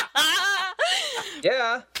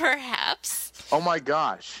 Yeah. Perhaps. Oh my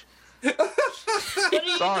gosh. What are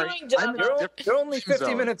you Sorry. doing, John? You're only 50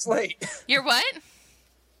 zone. minutes late. You're what?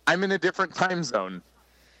 I'm in a different time zone.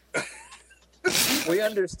 We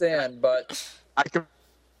understand, but I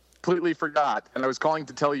completely forgot, and I was calling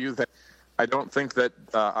to tell you that I don't think that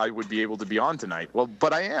I would be able to be on tonight. Well,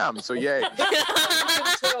 but I am, so yay.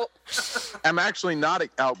 I'm actually not at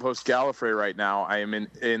Outpost Gallifrey right now. I am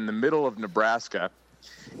in the middle of Nebraska,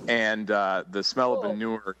 and the smell of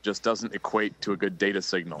manure just doesn't equate to a good data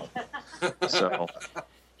signal. So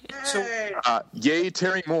yay,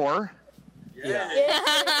 Terry Moore. Yeah.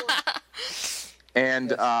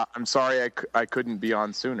 And I'm sorry I couldn't be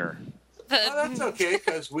on sooner. Oh, that's okay,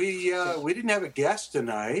 because we didn't have a guest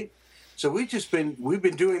tonight. So we've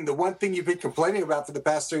been doing the one thing you've been complaining about for the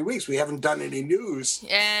past 3 weeks. We haven't done any news.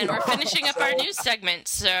 And we're finishing up our news segment,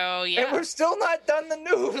 so yeah. And we're still not done the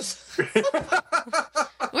news.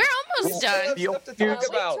 We're almost done. We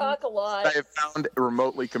talk a lot. I have found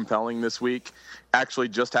remotely compelling this week actually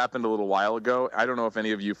just happened a little while ago. I don't know if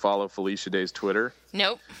any of you follow Felicia Day's Twitter.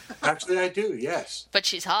 Nope. Actually, I do, yes. But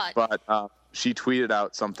she's hot. But she tweeted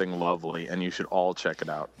out something lovely, and you should all check it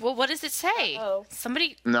out. Well, what does it say? Uh-oh.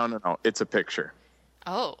 Somebody... No. It's a picture.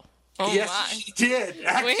 Oh yes, my. she did,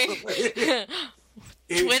 actually.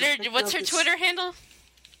 Twitter, what's her Twitter handle?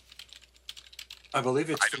 I believe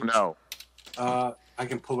it's... I don't know. I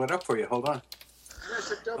can pull it up for you. Hold on.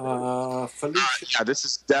 Felicia. Yeah, this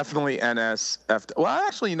is definitely NSF. Well,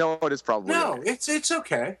 actually, you know what? It's probably No, okay. it's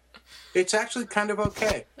okay. It's actually kind of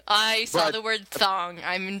okay. I saw But- the word thong.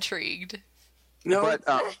 I'm intrigued. No, But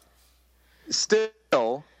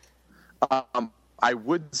still, I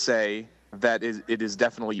would say that it is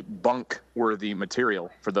definitely bunk-worthy material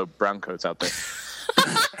for the browncoats out there.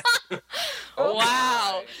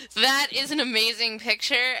 Wow. That is an amazing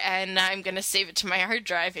picture, and I'm going to save it to my hard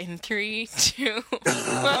drive in 3, 2...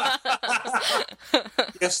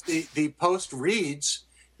 yes, the post reads,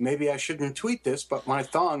 maybe I shouldn't tweet this, but my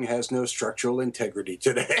thong has no structural integrity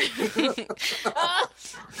today.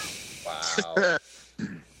 Wow.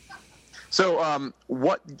 So,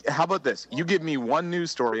 how about this? You give me one news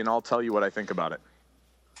story, and I'll tell you what I think about it.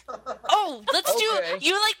 Oh, let's Okay. do...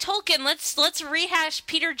 You like Tolkien. Let's rehash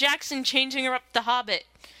Peter Jackson changing up The Hobbit.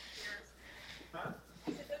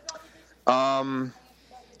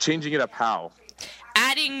 Changing it up how?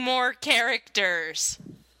 Adding more characters.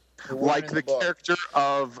 Like the character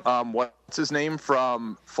of, what's his name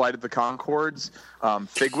from Flight of the Conchords?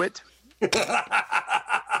 Figwit?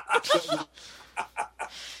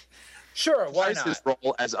 Sure, why Plays not? his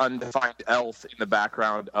role as undefined elf in the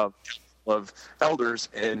background of elders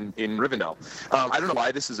in Rivendell. I don't know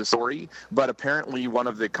why this is a story, but apparently one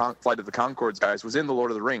of the Flight of the Conchords guys was in The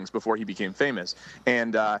Lord of the Rings before he became famous,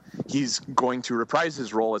 and he's going to reprise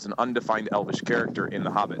his role as an undefined elvish character in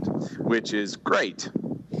The Hobbit, which is great.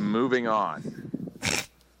 Moving on.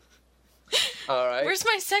 All right. Where's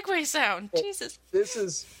my segue sound? Jesus. This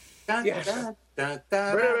is... Dun, Yeah. dun, dun,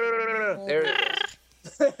 dun. There it is.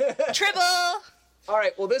 Tribble! All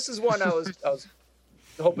right. Well, this is one I was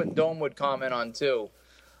hoping Dome would comment on too.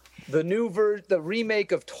 The the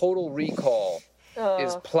remake of Total Recall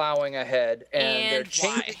is plowing ahead, and they're And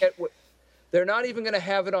changing it. They're not even going to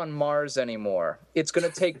have it on Mars anymore. It's going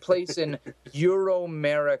to take place in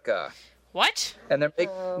Euromerica, What? and they're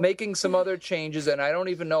making some other changes. And I don't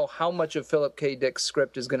even know how much of Philip K. Dick's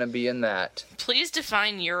script is going to be in that. Please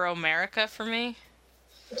define Euromerica for me.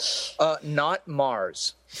 Not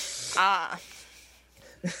Mars. Ah.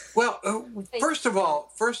 Well, first of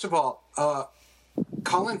all,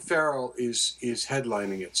 Colin Farrell is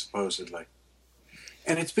headlining it supposedly,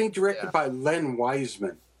 and it's being directed by Len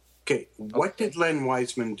Wiseman. Okay, what did Len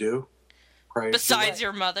Wiseman do? Besides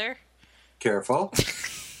your mother? Careful.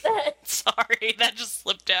 Sorry, that just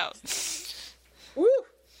slipped out. Woo!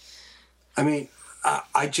 I mean,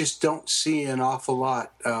 I just don't see an awful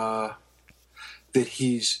lot that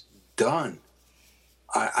he's done.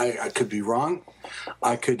 I could be wrong.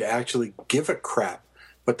 I could actually give a crap.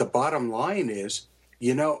 But the bottom line is,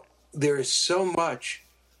 there is so much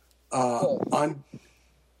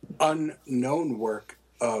unknown work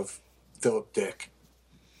of Philip Dick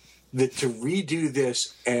that to redo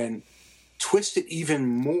this and twist it even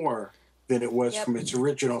more than it was from its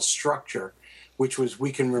original structure, which was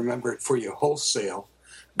We Can Remember It For You Wholesale,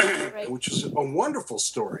 which was a wonderful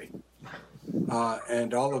story.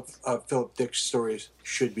 And all of Philip Dick's stories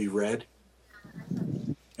should be read.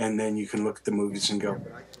 And then you can look at the movies and go,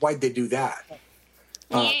 why'd they do that?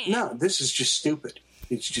 No, this is just stupid.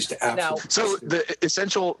 It's just absolutely So stupid.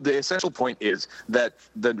 the essential point is that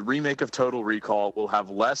the remake of Total Recall will have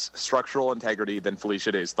less structural integrity than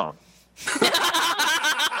Felicia Day's thong.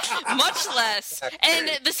 Much less.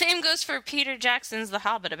 And the same goes for Peter Jackson's The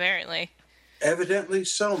Hobbit, apparently. Evidently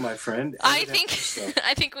so, my friend. I Evidently think so.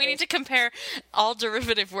 I think we need to compare all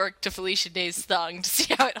derivative work to Felicia Day's thong to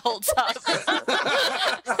see how it holds up.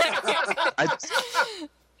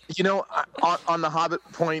 You know, on the Hobbit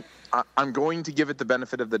point, I'm going to give it the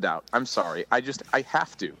benefit of the doubt. I'm sorry. I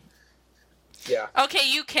have to. Yeah. Okay,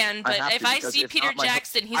 you can, but if I see Peter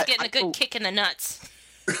Jackson, he's getting a good kick in the nuts.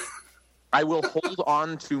 I will hold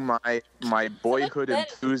on to my boyhood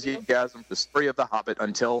enthusiasm for the story of The Hobbit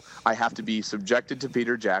until I have to be subjected to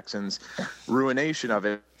Peter Jackson's ruination of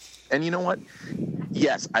it. And you know what?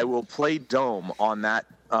 Yes, I will play Dome on that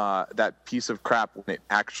piece of crap when it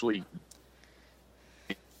actually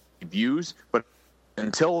debuts. But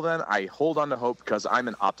until then, I hold on to hope because I'm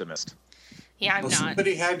an optimist. Yeah, I'm not.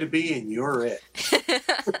 Somebody had to be, and you're it.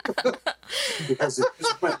 Because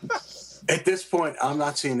at this point, I'm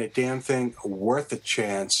not seeing a damn thing worth a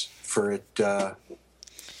chance for it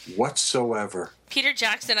whatsoever. Peter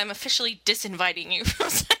Jackson, I'm officially disinviting you from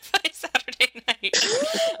Sci-Fi Saturday Night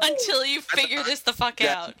until you figure this the fuck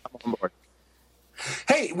out. I'm on board.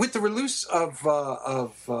 Hey, with the release of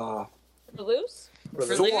Thor,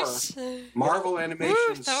 Marvel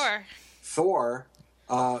Animations Thor.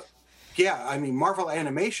 Yeah, I mean, Marvel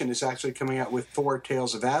Animation is actually coming out with Thor: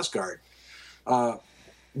 Tales of Asgard,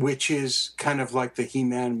 which is kind of like the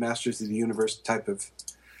He-Man Masters of the Universe type of,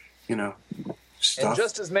 stuff. And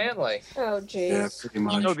just as manly. Oh, jeez. Yeah, pretty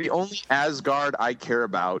much. You know, the only Asgard I care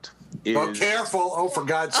about is... Oh, careful! Oh, for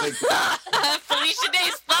God's sake! Felicia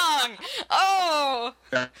Day's thong. Oh.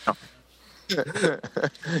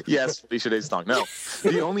 Yes, Felicia Day's thong. No,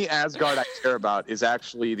 the only Asgard I care about is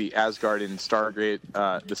actually the Asgard in Stargate,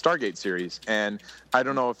 the Stargate series. And I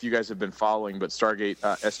don't know if you guys have been following, but Stargate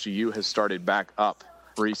SGU has started back up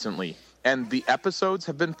recently, and the episodes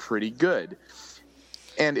have been pretty good.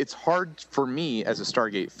 And it's hard for me as a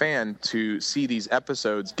Stargate fan to see these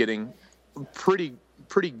episodes getting pretty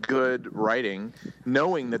good writing,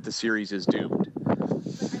 knowing that the series is doomed.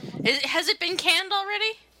 Has it been canned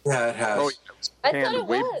already? Yeah, it has. Oh, yeah, I thought it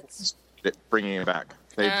was. Bringing it back.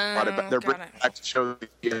 They brought it back. They're bringing it back to show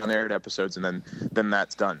the unaired episodes, and then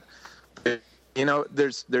that's done. But,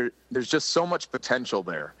 there's just so much potential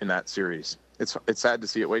there in that series. It's sad to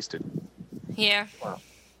see it wasted. Yeah. Wow.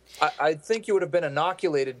 I think you would have been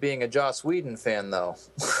inoculated being a Joss Whedon fan, though.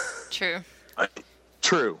 True.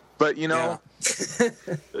 True, but Stargate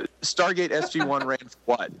SG-1 ran for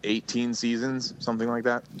what, 18 seasons, something like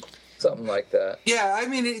that. Something like that. Yeah, I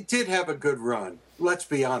mean, it did have a good run. Let's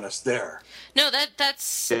be honest there. No,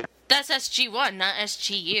 that's SG-1, not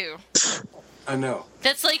SGU. I know.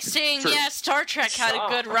 That's like saying, True. yeah, Star Trek had a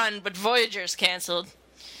good run, but Voyager's canceled.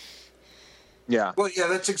 Yeah. Well, yeah,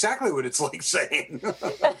 that's exactly what it's like saying.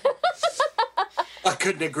 I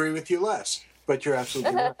couldn't agree with you less, but you're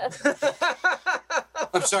absolutely right.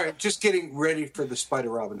 I'm sorry, just getting ready for the Spider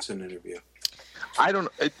Robinson interview.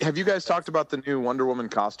 Have you guys talked about the new Wonder Woman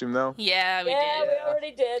costume, though? Yeah, we Yeah, did. we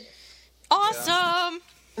already did. Awesome!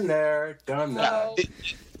 Done there, done that.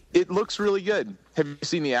 It looks really good. Have you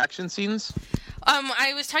seen the action scenes?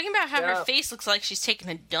 I was talking about how her face looks like she's taking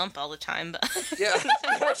a dump all the time, but Yeah,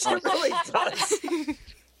 she really does.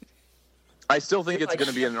 I still think it's going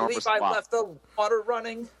to be an enormous I flop. left the water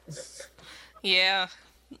running. yeah.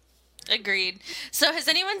 Agreed. So has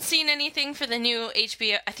anyone seen anything for the new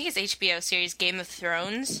HBO, I think it's HBO series, Game of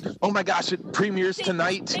Thrones? Oh my gosh, it premieres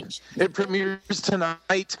tonight. It premieres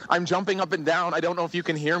tonight. I'm jumping up and down. I don't know if you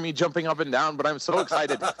can hear me jumping up and down, but I'm so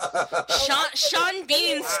excited. Sean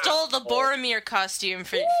Bean stole the Boromir costume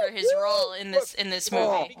for his role in this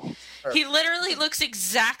movie. He literally looks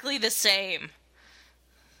exactly the same.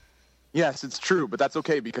 Yes, it's true, but that's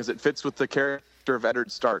okay because it fits with the character of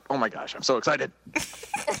Eddard Stark. Oh my gosh, I'm so excited.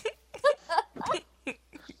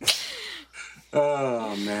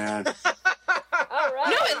 Oh, man. All right.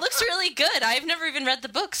 No, it looks really good. I've never even read the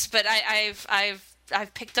books, but I've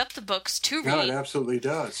picked up the books to No, read. it absolutely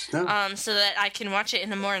does. No. So that I can watch it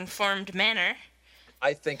in a more informed manner.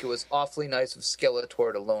 I think it was awfully nice of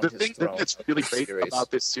Skeletor to loan The his thing throne. that's really great series.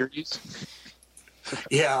 about this series...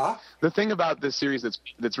 Yeah. The thing about this series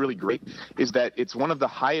that's really great is that it's one of the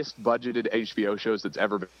highest budgeted HBO shows that's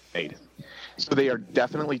ever been made. So they are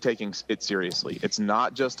definitely taking it seriously. It's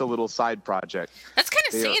not just a little side project. That's kind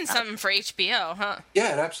of They are saying something for HBO, huh?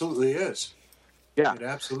 Yeah, it absolutely is. Yeah, It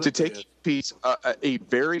absolutely to take is. a piece, a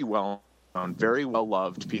very well-known, very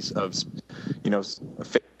well-loved piece of,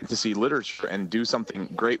 fantasy literature and do something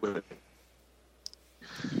great with it.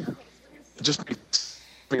 It just makes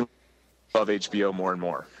me love HBO more and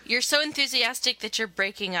more. You're so enthusiastic that you're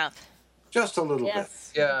breaking up. Just a little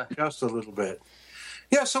Yes. Yeah. bit. Just a little bit.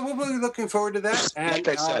 Yeah, so we'll be looking forward to that. And, Like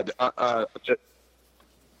I said,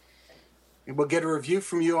 we'll get a review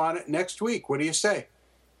from you on it next week. What do you say?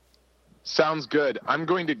 sounds good. I'm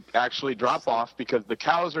going to actually drop off because the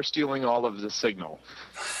cows are stealing all of the signal.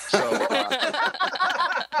 So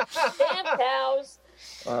Damn cows.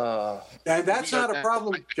 And that's not a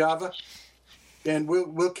problem, Java. And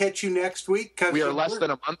we'll catch you next week. We are less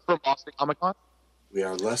than a month from Boston Comic Con. We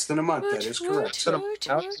are less than a month. That is correct.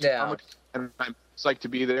 Down. And I'm psyched to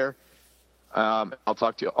be there. I'll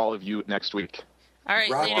talk to all of you next week. All right,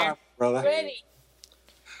 Rock later. on, brother. Ready.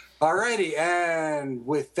 Alrighty, and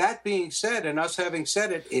with that being said, and us having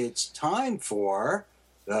said it, it's time for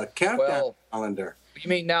the countdown calendar. You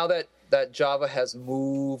mean now that Java has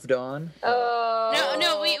moved on?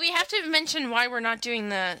 No, we have to mention why we're not doing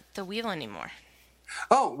the wheel anymore.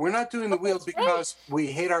 Oh, we're not doing the wheel because we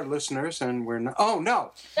hate our listeners, and we're not. Oh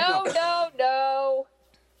no. No.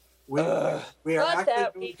 We are Not that,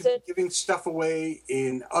 actually giving stuff away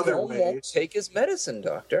in other Phil won't ways. take his medicine,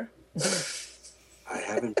 Doctor. I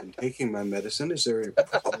haven't been taking my medicine. Is there a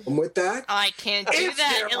problem with that? I can't do Is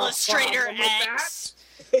that, there a Illustrator problem with X.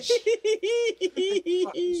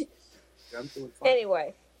 I'm doing fine.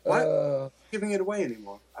 Anyway. What? I'm not giving it away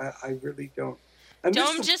anymore. I really don't. I miss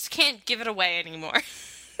Dome the- just can't give it away anymore. I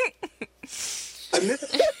miss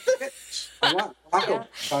the kittens. I want Rocco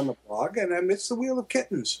on the blog, and I miss the Wheel of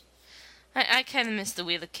Kittens. I kind of miss the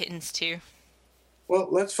Wheel of Kittens too. Well,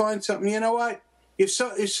 let's find something. You know what? If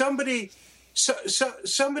somebody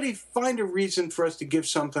find a reason for us to give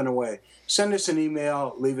something away, send us an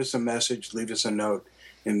email, leave us a message, leave us a note,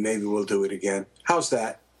 and maybe we'll do it again. How's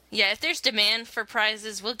that? Yeah, if there's demand for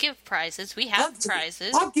prizes, we'll give prizes. We have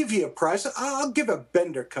prizes. I'll give you a prize. I'll give a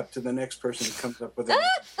Bender cup to the next person who comes up with it.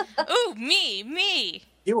 Ooh, me.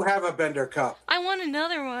 You have a Bender cup. I want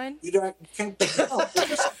another one. You don't. You can't. Oh,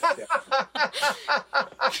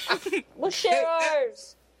 We'll share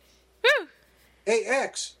ours. Woo. hey,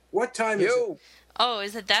 X, what time is it? Oh,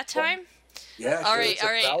 is it that time? Yeah. All sure. right, all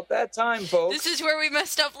right. About that time, folks. This is where we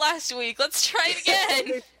messed up last week. Let's try it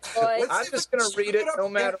again. I'm just going to read it no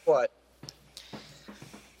matter what.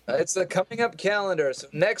 It's the coming up calendar. So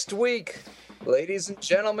next week, ladies and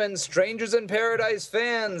gentlemen, Strangers in Paradise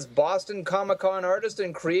fans, Boston Comic Con artist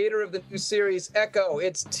and creator of the new series Echo,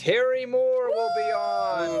 it's Terry Moore will be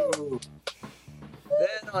on. Ooh.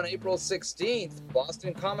 Then on April 16th,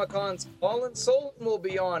 Boston Comic Con's Colin Solon will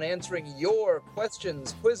be on answering your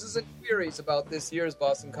questions, quizzes, and queries about this year's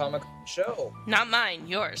Boston Comic Con show. Not mine,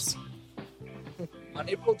 yours. On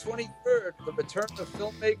April 23rd, the return of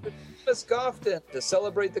filmmaker Thomas Gofton to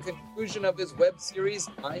celebrate the conclusion of his web series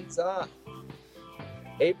Mind's Eye.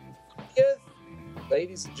 April 20th,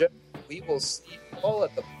 ladies and gentlemen, we will see you all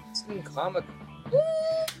at the Boston Comic Con.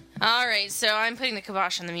 All right, so I'm putting the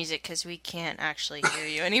kibosh on the music because we can't actually hear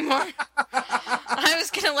you anymore. I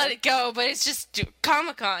was going to let it go, but it's just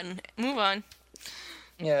Comic-Con. Move on.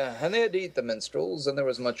 Yeah, and they had to eat the minstrels, and there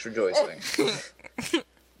was much rejoicing.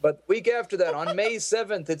 But the week after that, on May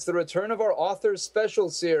 7th, it's the return of our Authors Special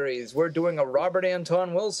Series. We're doing a Robert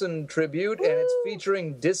Anton Wilson tribute, and it's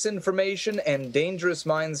featuring Disinformation and Dangerous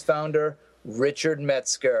Minds founder Richard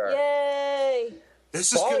Metzger. Yay!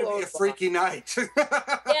 This is going to be a Followed freaky night.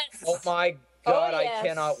 Yes. Oh my God, Oh, yes. I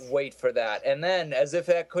cannot wait for that. And then, as if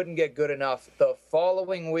that couldn't get good enough, the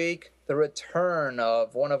following week, the return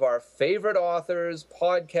of one of our favorite authors,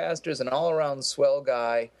 podcasters, and all-around swell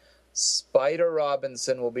guy, Spider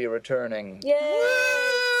Robinson, will be returning. Yay!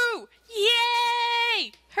 Woo!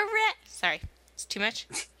 Yay! Hooray! Sorry, it's too much.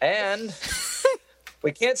 And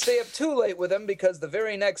we can't stay up too late with him because the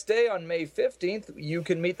very next day, on May 15th, you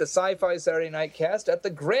can meet the Sci-Fi Saturday Night cast at the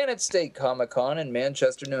Granite State Comic Con in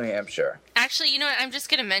Manchester, New Hampshire. Actually, you know what? I'm just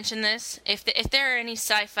going to mention this. If there are any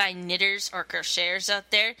sci-fi knitters or crocheters out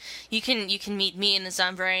there, you can meet me and the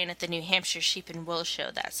Zombrarian at the New Hampshire Sheep and Wool show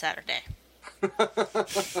that Saturday.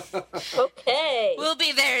 Okay. We'll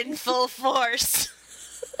be there in full force.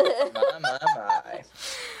 My.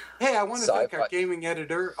 Hey, I want to thank our Sci-fi. gaming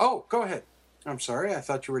editor. Oh, go ahead. I'm sorry. I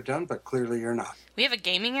thought you were done, but clearly you're not. We have a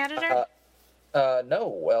gaming editor? No.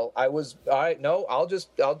 Well, I'll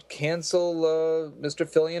cancel Mr.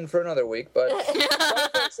 Fillion for another week, but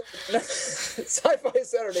Sci-Fi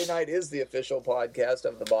Saturday Night is the official podcast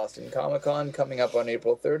of the Boston Comic Con coming up on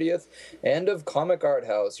April 30th, and of Comic Art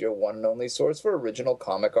House, your one and only source for original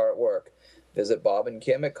comic artwork. Visit Bob and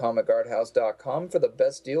Kim at comicarthouse.com for the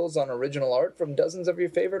best deals on original art from dozens of your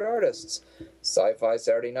favorite artists. Sci-Fi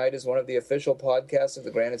Saturday Night is one of the official podcasts of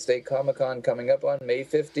the Granite State Comic Con coming up on May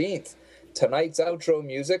 15th. Tonight's outro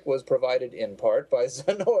music was provided in part by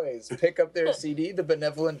Zenoise. Pick up their CD, The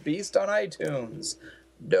Benevolent Beast, on iTunes.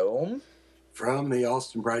 Dome? From the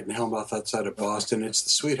Alston Brighton Hellmouth outside of Boston, it's the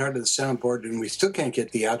sweetheart of the soundboard, and we still can't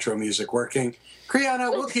get the outro music working.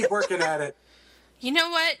 Kriana, we'll keep working at it. You know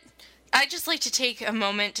what? I'd just like to take a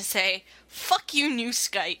moment to say, fuck you, new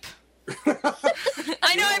Skype.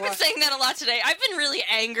 I know I've been saying that a lot today. I've been really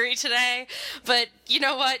angry today, but you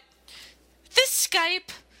know what? This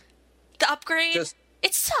Skype, the upgrade,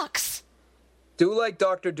 it sucks. Do like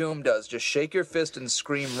Dr. Doom does. Just shake your fist and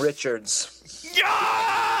scream Richards.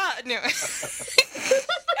 Yeah! No.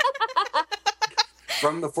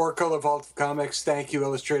 From the Four Color Vault of Comics, thank you,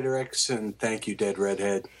 Illustrator X, and thank you, Dead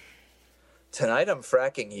Redhead. Tonight I'm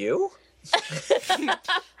fracking you?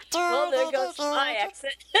 Well, there goes my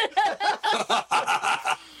exit.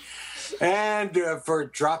 And for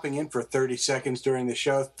dropping in for 30 seconds during the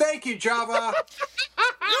show, thank you, Java.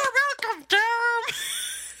 You're welcome, Dome.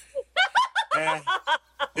 And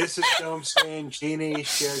this is Dome saying, Genie,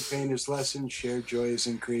 shared pain is lessened, shared joy is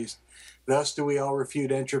increased. Thus do we all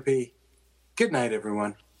refute entropy. Good night,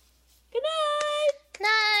 everyone. Good night. Good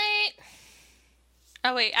night.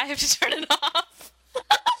 Oh, wait, I have to turn it off.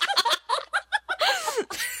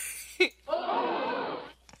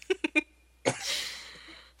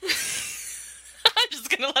 I'm just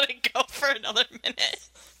going to let it go for another minute.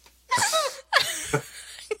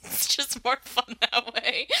 It's just more fun that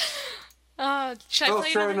way. Should I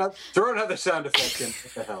play throw another sound effect in.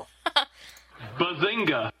 What the hell?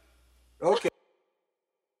 Bazinga! Okay.